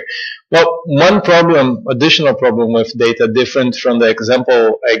not here. Well, one additional problem with data, different from the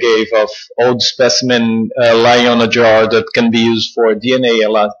example I gave of old specimen lying on a jar that can be used for DNA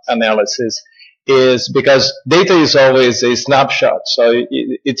analysis, is because data is always a snapshot. So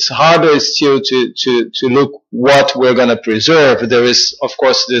it's harder still to look what we're going to preserve. There is, of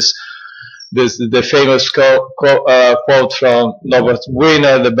course, the famous quote from Norbert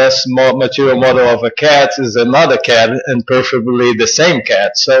Wiener: the best material model of a cat is another cat, and preferably the same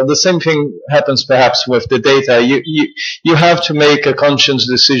cat. So the same thing happens perhaps with the data. You have to make a conscious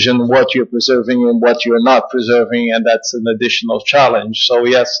decision what you're preserving and what you're not preserving, and that's an additional challenge. So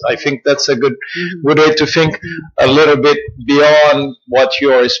yes, I think that's a good way to think a little bit beyond what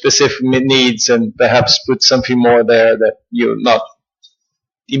your specific needs, and perhaps put something more there that you're not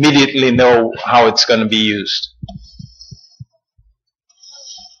immediately know how it's going to be used.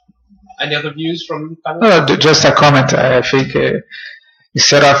 Any other views from the panel? Just a comment. I think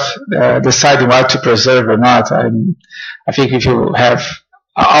instead of deciding what to preserve or not, I think if you have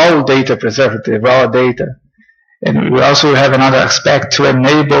all data preserved, the raw data. And we also have another aspect to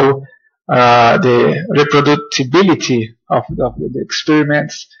enable the reproducibility of the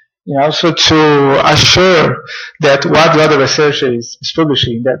experiments, and also to assure that what the other researcher is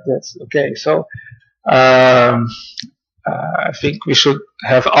publishing, that's okay. So I think we should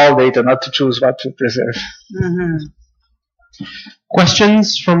have all data, not to choose what to preserve. Mm-hmm.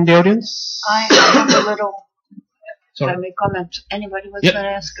 Questions from the audience? I have a little, if Sorry. I may comment. Anybody was Yep. going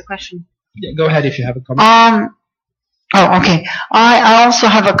to ask a question? Yeah, go ahead if you have a comment. Okay. I also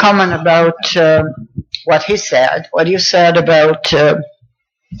have a comment about what he said, what you said about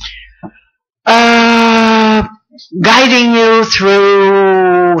guiding you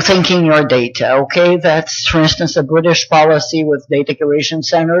through thinking your data. Okay, that's, for instance, a British policy with data curation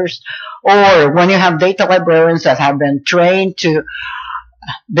centers, or when you have data librarians that have been trained to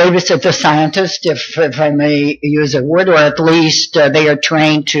babysit the scientist, if I may use a word, or at least they are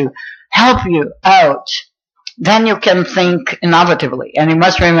trained to help you out. Then you can think innovatively. And you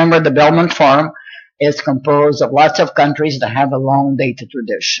must remember the Belmont Forum is composed of lots of countries that have a long data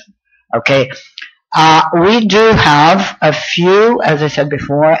tradition. Okay. We do have a few, as I said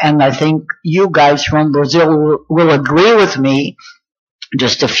before, and I think you guys from Brazil will agree with me,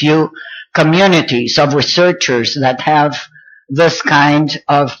 just a few communities of researchers that have this kind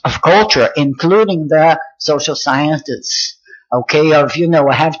of culture, including the social scientists. Okay, of,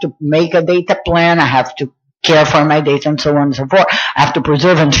 I have to make a data plan, I have to care for my data, and so on and so forth. I have to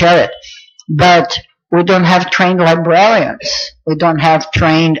preserve and share it. But we don't have trained librarians. We don't have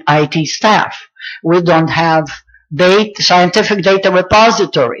trained IT staff. We don't have scientific data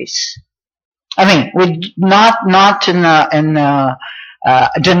repositories. I mean, we not in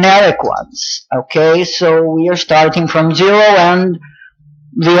generic ones. Okay, so we are starting from zero, and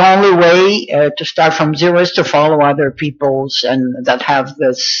the only way to start from zero is to follow other people's and that have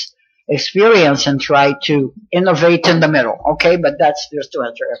this experience and try to innovate in the middle. Okay, but that's just to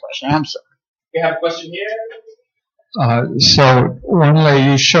answer your question. I'm sorry. We have a question here. So,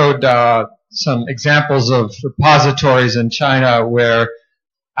 Wanlei, you showed some examples of repositories in China where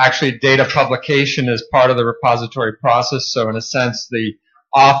actually data publication is part of the repository process. So, in a sense, the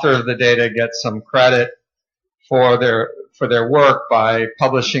author of the data gets some credit for their work by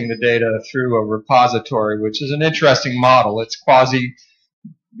publishing the data through a repository, which is an interesting model. It's quasi,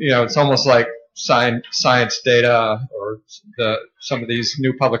 it's almost like science data or some of these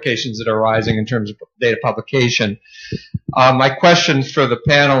new publications that are rising in terms of data publication. My question for the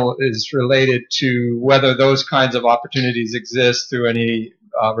panel is related to whether those kinds of opportunities exist through any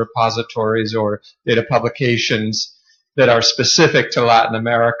repositories or data publications that are specific to Latin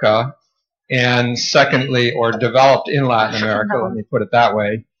America, and secondly, or developed in Latin America, let me put it that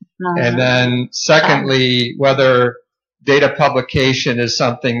way. And then secondly, whether data publication is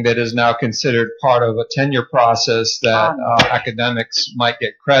something that is now considered part of a tenure process that academics might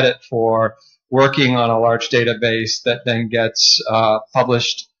get credit for working on a large database that then gets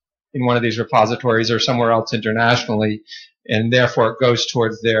published in one of these repositories or somewhere else internationally, and therefore it goes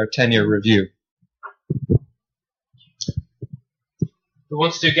towards their tenure review. Who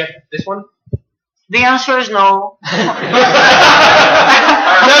wants to get this one? The answer is no.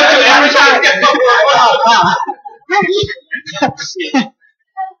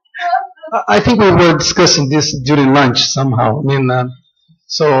 I think we were discussing this during lunch somehow. I mean,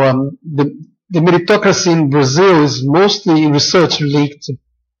 the meritocracy in Brazil is mostly in research related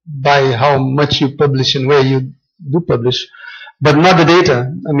by how much you publish and where you do publish, but not the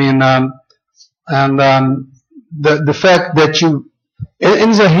data. I mean, the fact that it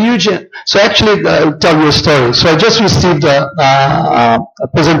is a huge. So actually, I'll tell you a story. So I just received a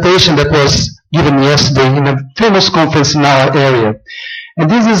presentation that was given yesterday in a famous conference in our area. And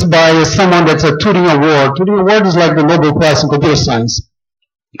this is by someone that's a Turing Award. Turing Award is like the Nobel Prize in computer science.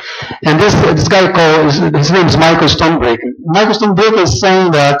 And this guy his name is Michael Stonebreaker. Michael Stonebreaker is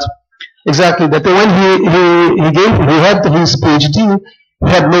saying that exactly that when he had his PhD, he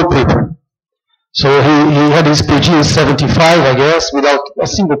had no paper. So he had his PhD in 75, I guess, without a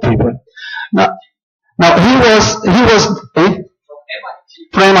single paper. Now he was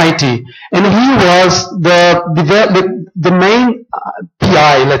from MIT, and he was the main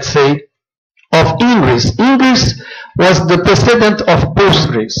PI, let's say, of Ingress. Ingress was the precedent of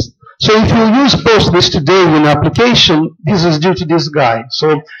Postgres. So if you use Postgres today in an application, this is due to this guy.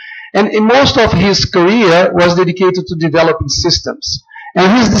 So, and most of his career was dedicated to developing systems.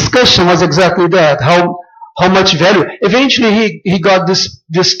 And his discussion was exactly that, how much value. Eventually he got this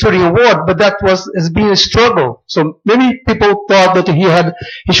Turing Award, but that has been a struggle. So many people thought that he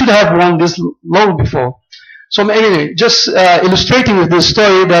should have won this long before. So anyway, just illustrating with this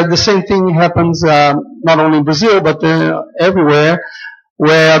story that the same thing happens not only in Brazil but everywhere,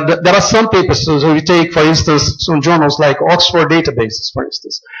 where there are some papers. So we take, for instance, some journals like Oxford Databases, for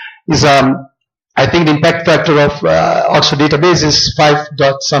instance, is I think the impact factor of Oxford Database is 5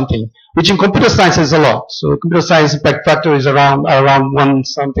 dot something, which in computer science is a lot. So computer science impact factor is around 1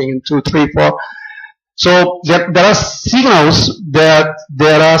 something, 2, 3, 4. So there are signals that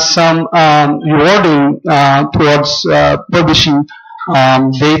there are some rewarding towards publishing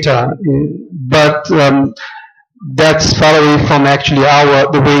data, but that's far away from actually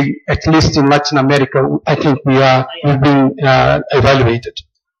the way, at least in Latin America, I think we've been evaluated.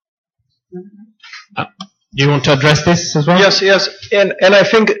 Do you want to address this as well? Yes, and I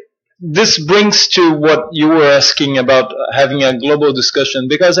think this brings to what you were asking about having a global discussion,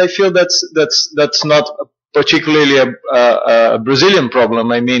 because I feel that's not particularly a Brazilian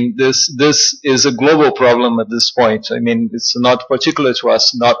problem. I mean, this is a global problem at this point. I mean, it's not particular to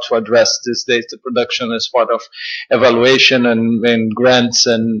us not to address this data production as part of evaluation and grants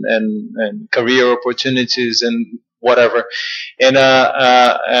and career opportunities and whatever. And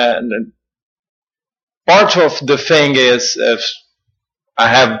part of the thing is, I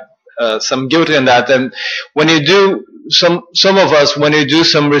have some guilt in that. And when you do some of us, when you do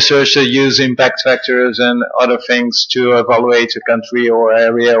some research that use impact factors and other things to evaluate a country or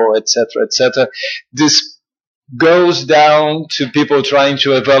area or et cetera, this goes down to people trying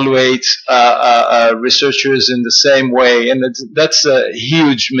to evaluate researchers in the same way, and that's a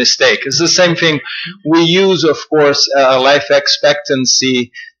huge mistake. It's the same thing. We use, of course, life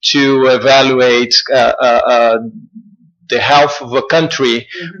expectancy to evaluate the health of a country,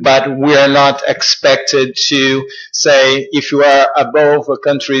 but we are not expected to say if you are above a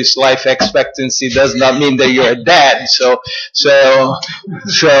country's life expectancy does not mean that you're dead. So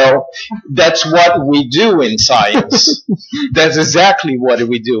that's what we do in science. That's exactly what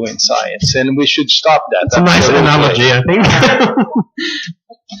we do in science, and we should stop that. It's a nice analogy, I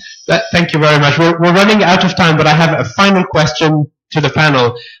think. Thank you very much. We're running out of time, but I have a final question to the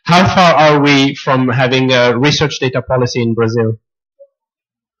panel. How far are we from having a research data policy in Brazil?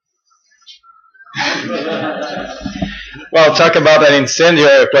 Well, talk about an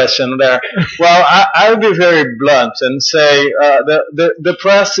incendiary question there. Well, I'll be very blunt and say the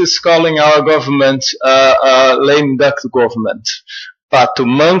press is calling our government lame duck government, pato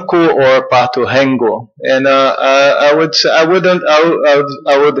manco or pato rengo, and I would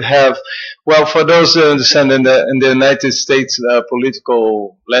have. Well, for those who understand, in the United States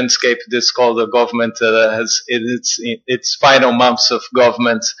political landscape, this is called a government that has its final months of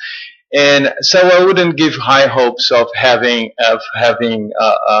government, and so I wouldn't give high hopes of having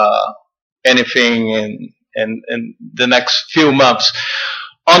anything in the next few months.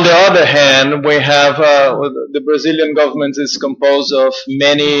 On the other hand, we have the Brazilian government is composed of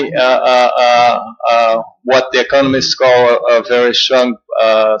many what the economists call a very strong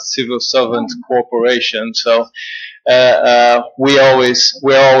civil servant corporation. So we're always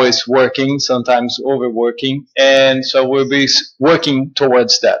working, sometimes overworking, and so we'll be working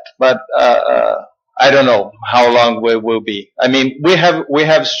towards that. But I don't know how long we will be. I mean, we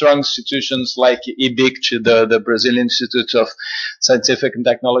have strong institutions like IBICT, the Brazilian Institute of Scientific and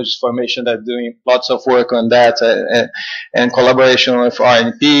Technology Formation, that are doing lots of work on that, and collaboration with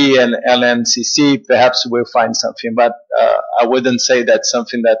RNP and LNCC. Perhaps we'll find something, but I wouldn't say that's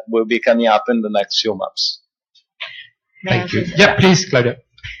something that will be coming up in the next few months. Thank you. Yeah, please, Claudia.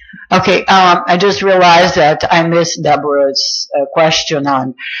 Okay, I just realized that I missed Deborah's question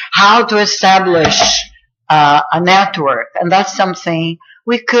on how to establish a network, and that's something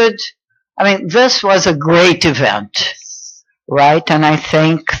we could. I mean, this was a great event, right? And I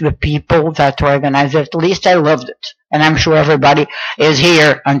thank the people that organized it. At least I loved it, and I'm sure everybody is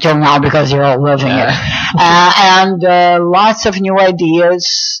here until now because you're all loving it. And lots of new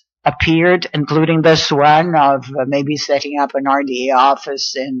ideas appeared, including this one of maybe setting up an RDA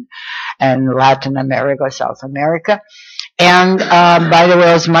office in Latin America, South America. And by the way,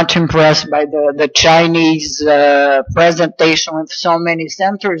 I was much impressed by the Chinese presentation with so many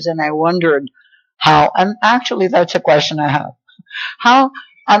centers, and I wondered how. And actually, that's a question I have. How?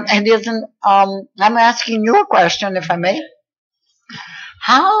 I'm asking you a question, if I may.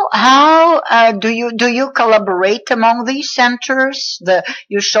 How do you collaborate among these centers?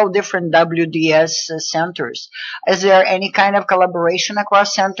 You show different WDS centers. Is there any kind of collaboration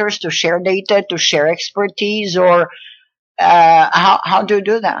across centers to share data, to share expertise, or how do you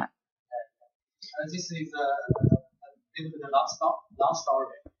do that? This is the last story.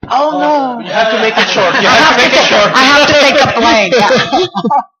 Oh no! You have to make it short. You have to make it short. I have to take a plane. In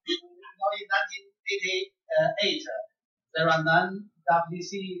 1988. 2008, there are 9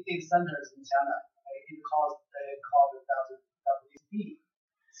 WDC data centers in China. It called WDC.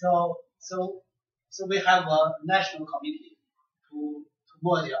 So we have a national committee to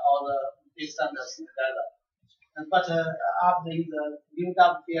merge all the data centers together. But after the new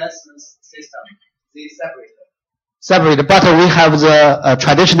WDS system, they separate. But we have the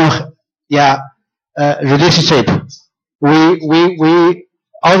traditional, relationship. We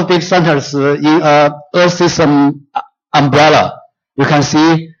all the data centers in a Earth system umbrella. You can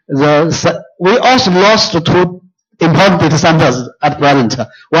see we also lost 2 important data centers at present.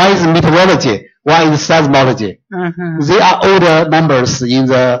 One is meteorology, one is seismology. They are older numbers in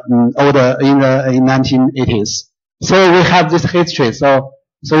the in 1980s. So we have this history. So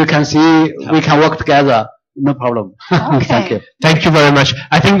you can see we can work together. No problem. Okay. Thank you. Thank you very much.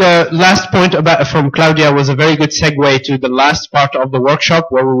 I think the last point from Claudia was a very good segue to the last part of the workshop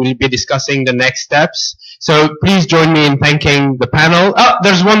where we will be discussing the next steps. So please join me in thanking the panel. Oh,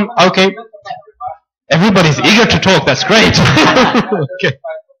 there's one. Okay. Everybody's eager to talk. That's great. Okay.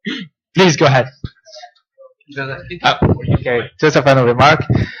 Please go ahead. Okay, just a final remark.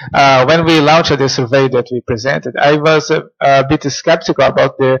 When we launched the survey that we presented, I was a bit skeptical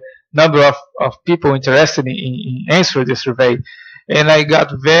about the number of people interested in answering the survey, and I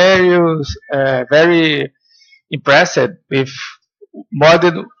got very impressed with more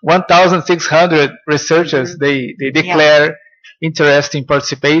than 1,600 researchers. They declare interest in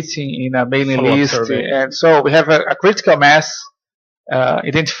participating in a mailing list, and so we have a critical mass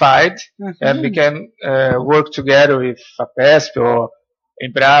identified, and we can work together with FAPESP or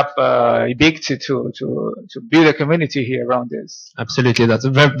Embrapa, IBICT to build a community here around this. Absolutely, that's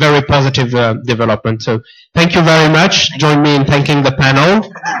a very positive development. So thank you very much. Join me in thanking the panel.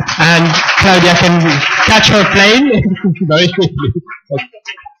 And Claudia can catch her plane very quickly.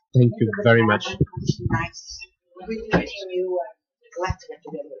 Thank you very much.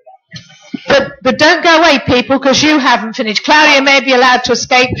 But don't go away, people, because you haven't finished. Claudia may be allowed to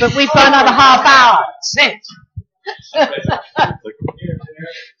escape, but we've got another half hour. Sit.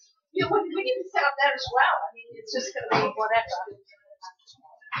 Yeah, we can set up there as well. I mean, it's just going to be whatever.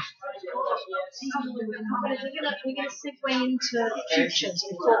 We're going to segue into futures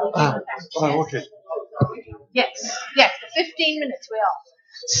before we do that. Okay. Yes, for 15 minutes we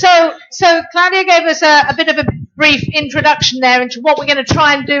are. So Claudia gave us a bit of a brief introduction there into what we're going to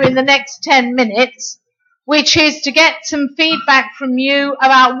try and do in the next 10 minutes, which is to get some feedback from you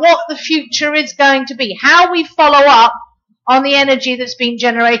about what the future is going to be, how we follow up on the energy that's been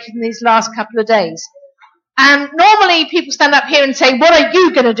generated in these last couple of days. And normally people stand up here and say, what are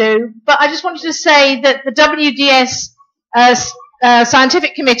you going to do? But I just wanted to say that the WDS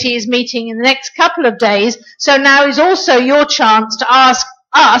Scientific Committee is meeting in the next couple of days, so now is also your chance to ask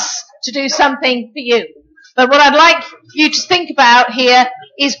us to do something for you. But what I'd like you to think about here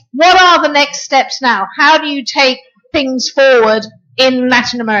is, what are the next steps now? How do you take things forward in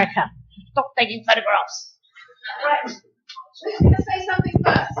Latin America? Stop taking photographs. Right. Who's going to say something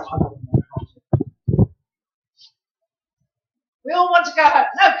first? We all want to go home.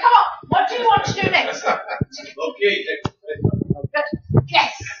 No, come on. What do you want to do next? Okay. Good.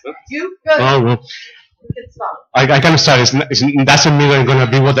 Yes. You? Good. Oh, well. I can start. It doesn't mean I'm going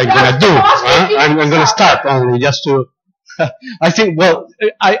to be what I'm going to do. I'm going to start only just to. I think. Well,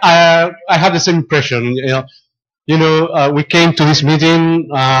 I have the same impression. We came to this meeting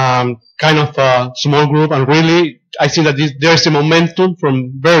kind of a small group, and really, I think that there's a momentum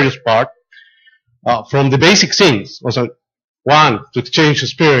from various parts, from the basic things. Also, one, to exchange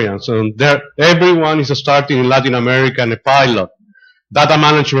experience, and everyone is starting in Latin America and a pilot. Data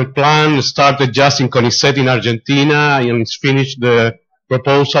management plan started just in CONICET in Argentina, and it's finished the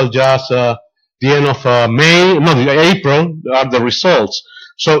proposal just the end of April are the results.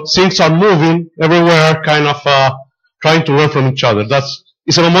 So things are moving everywhere, kind of trying to learn from each other.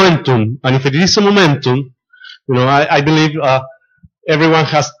 It's a momentum, and if it is a momentum, I believe everyone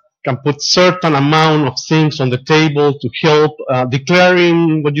can put certain amount of things on the table to help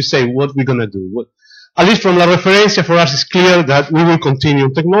declaring what we're gonna do. At least from La Referencia, for us, it's clear that we will continue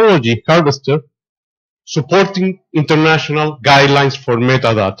technology harvester, supporting international guidelines for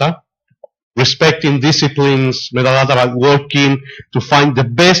metadata, respecting disciplines, metadata, but working to find the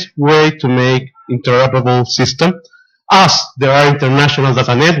best way to make interoperable system. As there are international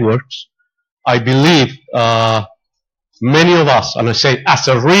data networks, I believe many of us, and I say as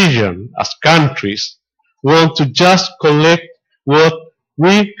a region, as countries, want to just collect what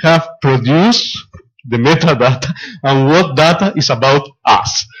we have produced, the metadata, and what data is about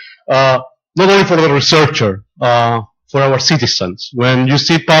us. Not only for the researcher, for our citizens. When you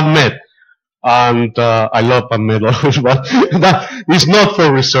see PubMed, and I love Pamela, but that is not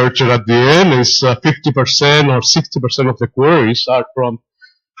for researcher at the end. It's 50% or 60% of the queries are from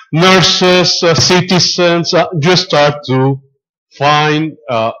nurses, citizens. You start to find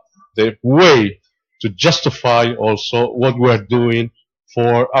the way to justify also what we are doing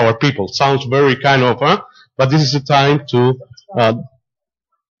for our people. Sounds very kind of, but this is the time to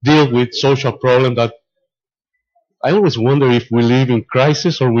deal with social problems that I always wonder if we live in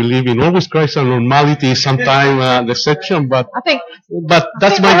crisis or we live in always crisis and normality is sometimes the exception, but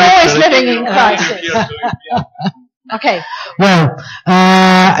that's my we're always living in crisis. Okay. Well,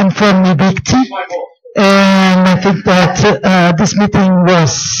 I'm from Ibikti, and I think that this meeting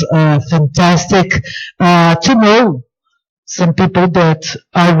was fantastic to know some people that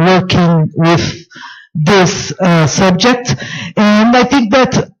are working with this subject, and I think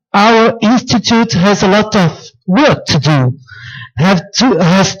that our institute has a lot of work to do. Has to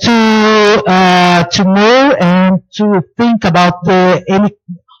know and to think about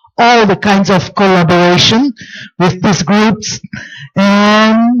all the kinds of collaboration with these groups,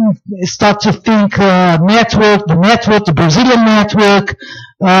 and start to think the Brazilian network,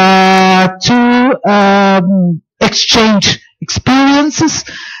 to exchange experiences,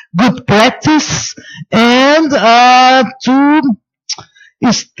 good practice, and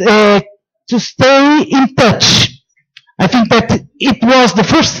to stay in touch. I think that it was the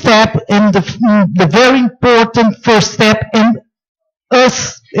first step, and the very important first step, and for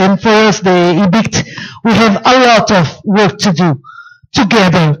us, the Ibict, we have a lot of work to do.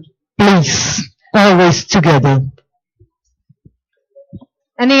 Together, please, always together.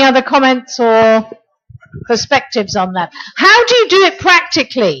 Any other comments or perspectives on that? How do you do it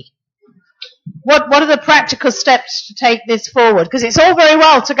practically? What are the practical steps to take this forward? Because it's all very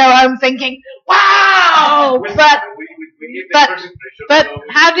well to go home thinking, wow, but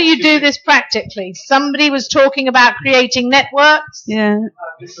how do you do this practically? Somebody was talking about creating networks. Yeah.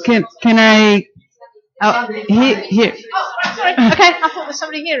 Can I? Here. Oh, sorry. Okay, I thought there was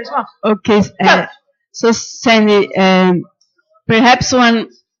somebody here as well. Okay. So Sandy, perhaps one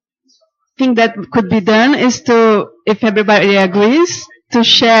thing that could be done is to, if everybody agrees, to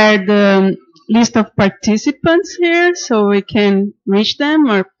share the list of participants here so we can reach them,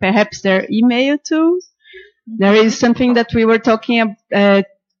 or perhaps their email too. There is something that we were talking about,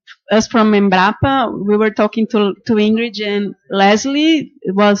 us from Embrapa, we were talking to Ingrid and Leslie.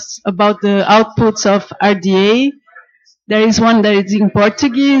 It was about the outputs of RDA. There is one that is in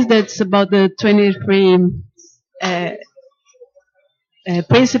Portuguese that's about the 23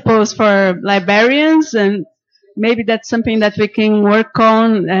 principles for librarians, and maybe that's something that we can work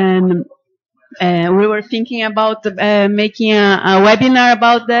on. And we were thinking about making a webinar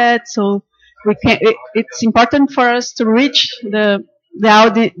about that. So it's important for us to reach the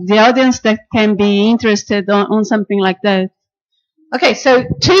audience that can be interested on something like that. Okay, so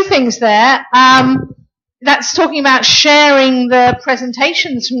two things there. That's talking about sharing the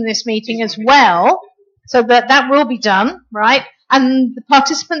presentations from this meeting as well, so that will be done, right? And the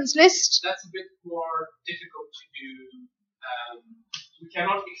participants list? That's a bit more difficult to do. We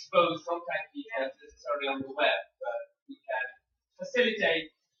cannot expose contact details necessarily on the web, but we can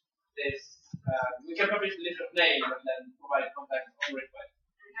facilitate this. We can publish a list of names and then provide contact on request.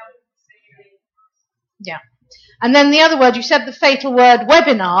 Yeah. And then the other word, you said the fatal word,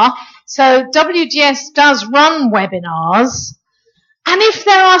 webinar. So WGS does run webinars. And if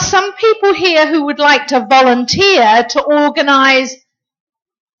there are some people here who would like to volunteer to organise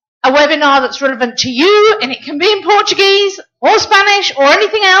a webinar that's relevant to you, and it can be in Portuguese or Spanish or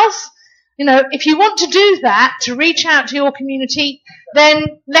anything else, you know, if you want to do that, to reach out to your community,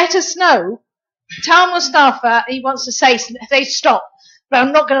 then let us know. Tell Mustafa he wants to say stop, but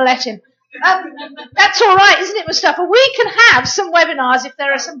I'm not going to let him. That's all right, isn't it, Mustafa? We can have some webinars if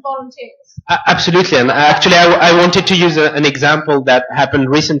there are some volunteers. Absolutely, and actually I wanted to use an example that happened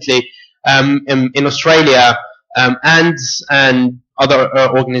recently in Australia. ANDS and other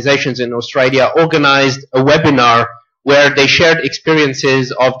organizations in Australia organized a webinar where they shared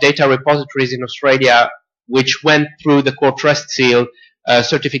experiences of data repositories in Australia which went through the Core Trust Seal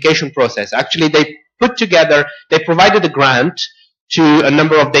certification process. Actually, they provided a grant to a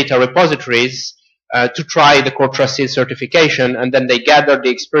number of data repositories to try the Core Trust Seal certification, and then they gathered the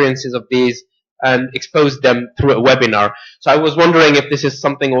experiences of these and exposed them through a webinar. So I was wondering if this is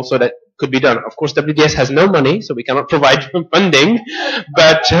something also that could be done. Of course, WDS has no money, so we cannot provide funding,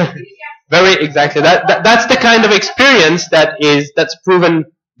 but that's the kind of experience that's proven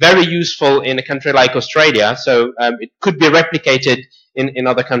very useful in a country like Australia. So it could be replicated in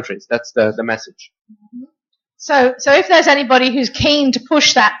other countries. That's the message. So if there's anybody who's keen to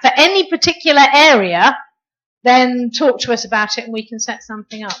push that for any particular area, then talk to us about it and we can set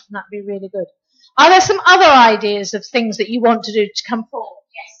something up, and that'd be really good. Are there some other ideas of things that you want to do to come forward?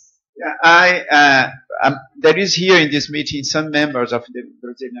 Yes. Yeah, there is here in this meeting some members of the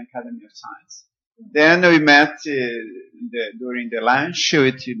Brazilian Academy of Science. Then we met during the lunch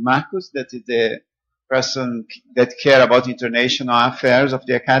with Marcos, that is the person that cares about international affairs of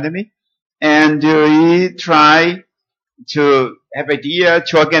the Academy. And we try to have idea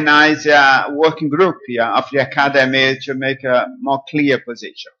to organize a working group of the Academy to make a more clear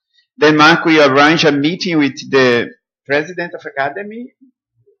position. Then Marco will arrange a meeting with the president of Academy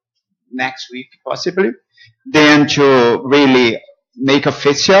next week, possibly. Then to really make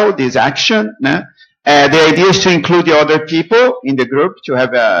official this action. The idea is to include the other people in the group, to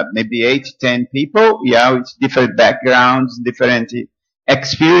have maybe 8 to 10 people, with different backgrounds, different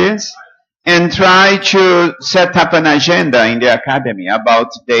experience, and try to set up an agenda in the Academy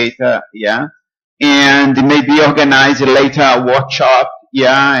about data, and maybe organize later a workshop,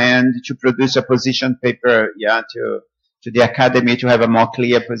 and to produce a position paper, to the Academy to have a more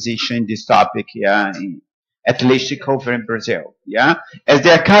clear position in this topic, at least cover in Brazil, As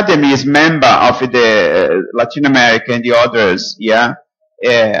the Academy is member of the Latin America and the others,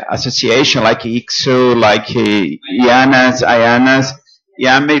 association like ICSU, like IANAS,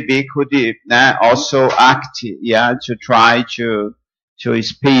 maybe could also act, to try to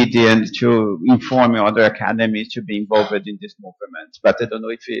speed and to inform other academies to be involved in this movement. But I don't know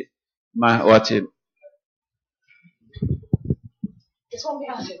if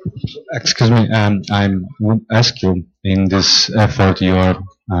Excuse me, I would ask you, in this effort you are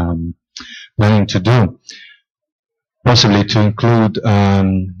planning to do, possibly to include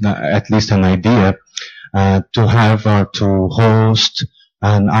at least an idea to have or to host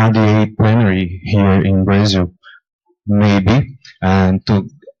an RDA plenary here in Brazil, maybe, and to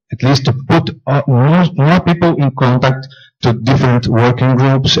at least to put more people in contact to different working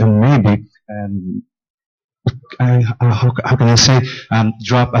groups, and maybe how can I say,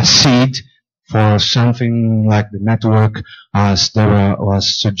 drop a seed for something like the network as there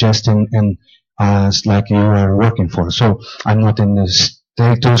was suggesting, and as like you are working for. So I'm not in the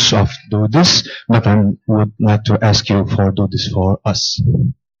status of do this, but I would like to ask you for do this for us.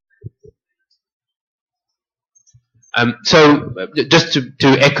 So just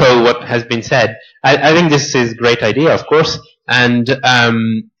to echo what has been said, I think this is a great idea, of course, and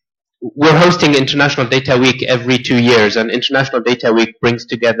we're hosting International Data Week every 2 years, and International Data Week brings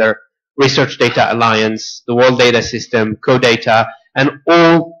together Research Data Alliance, the World Data System, CoData, and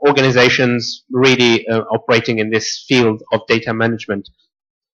all organizations really operating in this field of data management.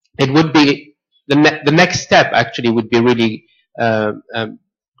 It would be, the next step actually would be really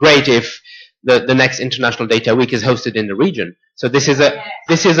great if the next International Data Week is hosted in the region. So this is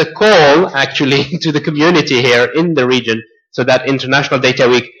a call actually to the community here in the region, so that International Data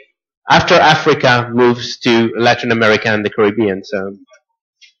Week after Africa moves to Latin America and the Caribbean. So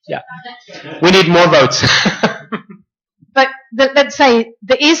we need more votes. But let's say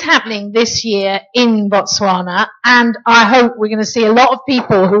that is happening this year in Botswana, and I hope we're going to see a lot of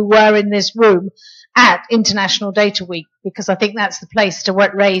people who were in this room at International Data Week, because I think that's the place to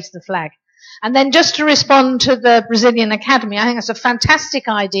raise the flag. And then just to respond to the Brazilian Academy, I think that's a fantastic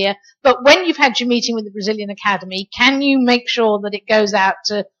idea, but when you've had your meeting with the Brazilian Academy, can you make sure that it goes out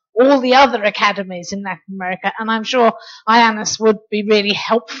to all the other academies in Latin America? And I'm sure IANAS would be really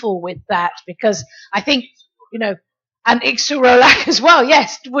helpful with that, because I think, and ICSU ROLAC as well,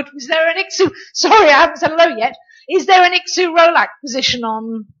 yes. Is there an ICSU? Sorry, I haven't said hello yet. Is there an ICSU ROLAC position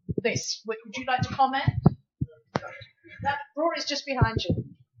on this? Would you like to comment? That Rory's just behind you.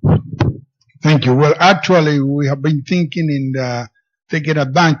 Thank you. Well, actually, we have been thinking in taking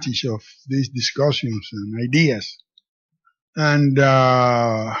advantage of these discussions and ideas. And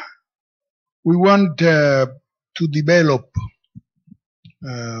we want to develop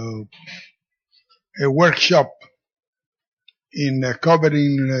a workshop in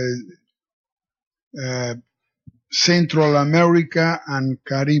covering Central America and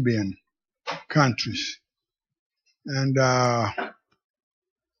Caribbean countries. And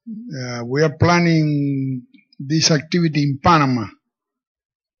we are planning this activity in Panama.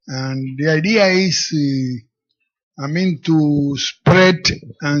 And the idea is, to spread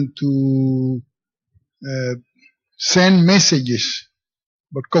and to send messages,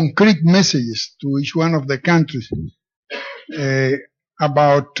 but concrete messages to each one of the countries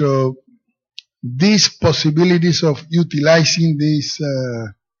about these possibilities of utilizing these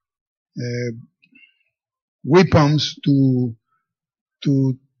weapons to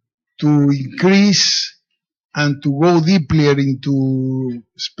increase and to go deeply into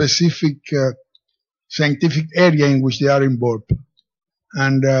specific scientific area in which they are involved.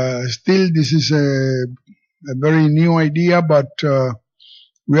 And still, this is a very new idea, but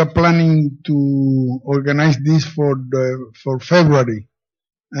we are planning to organize this for February,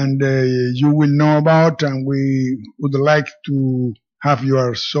 and you will know about. And we would like to have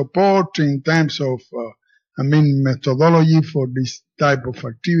your support in terms of, methodology for this type of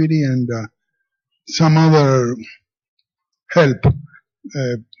activity and some other help.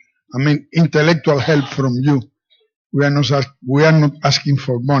 Intellectual help from you. We are not asking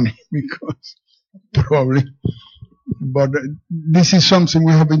for money because probably, but this is something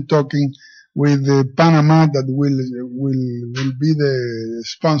we have been talking with Panama that will be the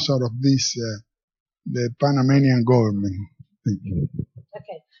sponsor of this, the Panamanian government. Thank you.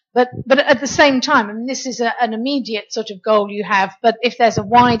 Okay. But at the same time, this is an immediate sort of goal you have, but if there's a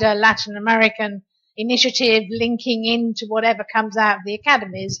wider Latin American initiative linking into whatever comes out of the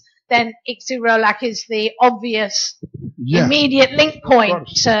academies, then ICSI-ROLAC is the obvious immediate link point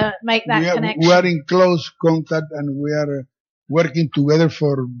to make that connection. We are in close contact and we are working together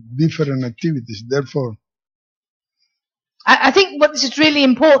for different activities. Therefore, I think what is really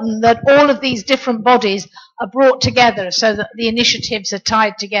important that all of these different bodies are brought together so that the initiatives are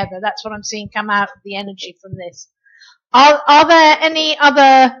tied together. That's what I'm seeing come out of the energy from this. Are there any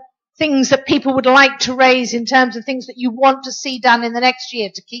other things that people would like to raise in terms of things that you want to see done in the next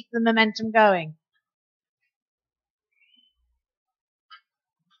year to keep the momentum going?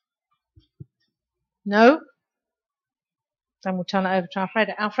 No? Then we'll turn it over to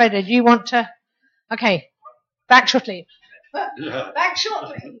Alfredo. Alfredo, do you want to? Okay, back shortly. Back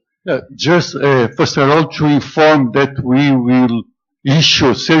shortly. Just first of all, to inform that we will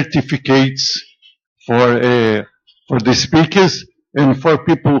issue certificates for the speakers and for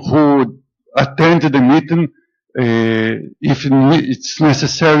people who attend the meeting. If it's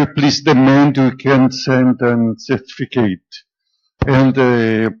necessary, please demand we can send a certificate. And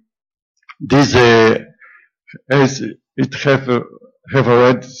this, as it have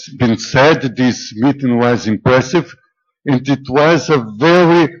already been said, this meeting was impressive. And it was a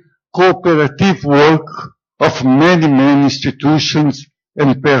very cooperative work of many, many institutions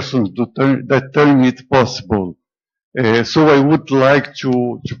and persons that turned it possible. So I would like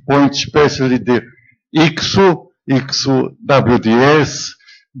to point especially the ICSU WDS,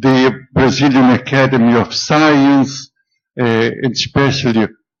 the Brazilian Academy of Science, and especially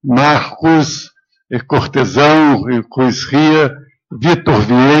Marcos Cortesão, who is here, Vitor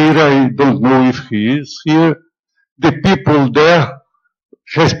Vieira, I don't know if he is here, the people there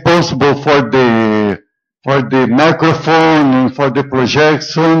responsible for the microphone and for the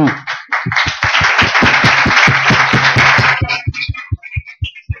projection.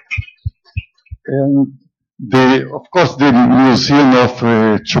 And of course, the Museum of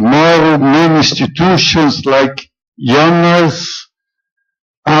Tomorrow, many institutions like IANAS,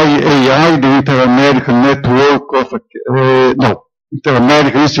 IAI, the Inter-American Network of,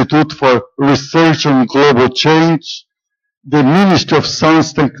 Inter-American Institute for Research on Global Change, the Ministry of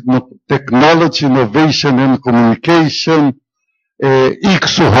Science, Technology, Innovation and Communication,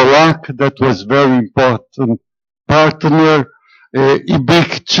 ICSI-ROLAC, that was very important partner,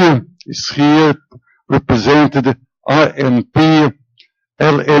 IBICT is here, represented RNP,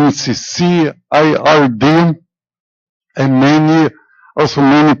 LNCC, IRD, and many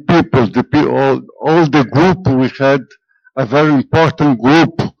people, all the group, we had a very important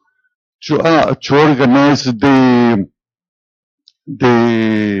group to organize the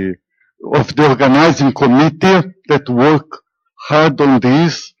organizing committee that work hard on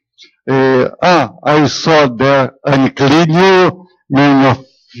this. I saw there Annie Clinio. Many of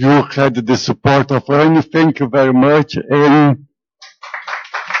you had the support of Annie. Thank you very much.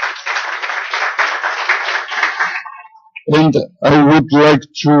 And I would like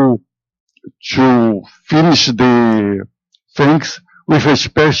to finish the thanks with a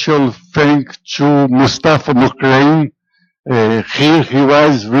special thank to Mustafa Mukrain. He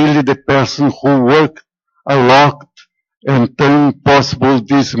was really the person who worked a lot and turned possible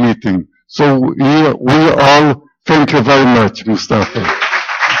this meeting. So we all thank you very much, Mustafa.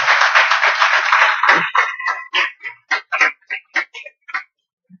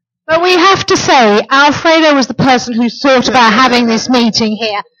 But we have to say, Alfredo was the person who thought about having this meeting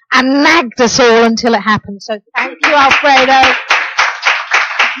here and nagged us all until it happened. So thank you, Alfredo.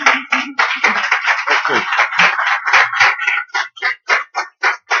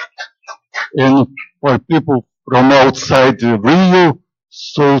 And for people from outside Rio,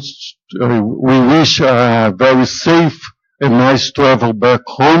 so we wish a very safe and nice travel back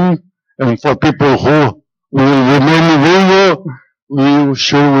home. And for people who we will remain in Rio. We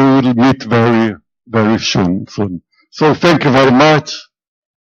sure we will meet very, very soon. So thank you very much.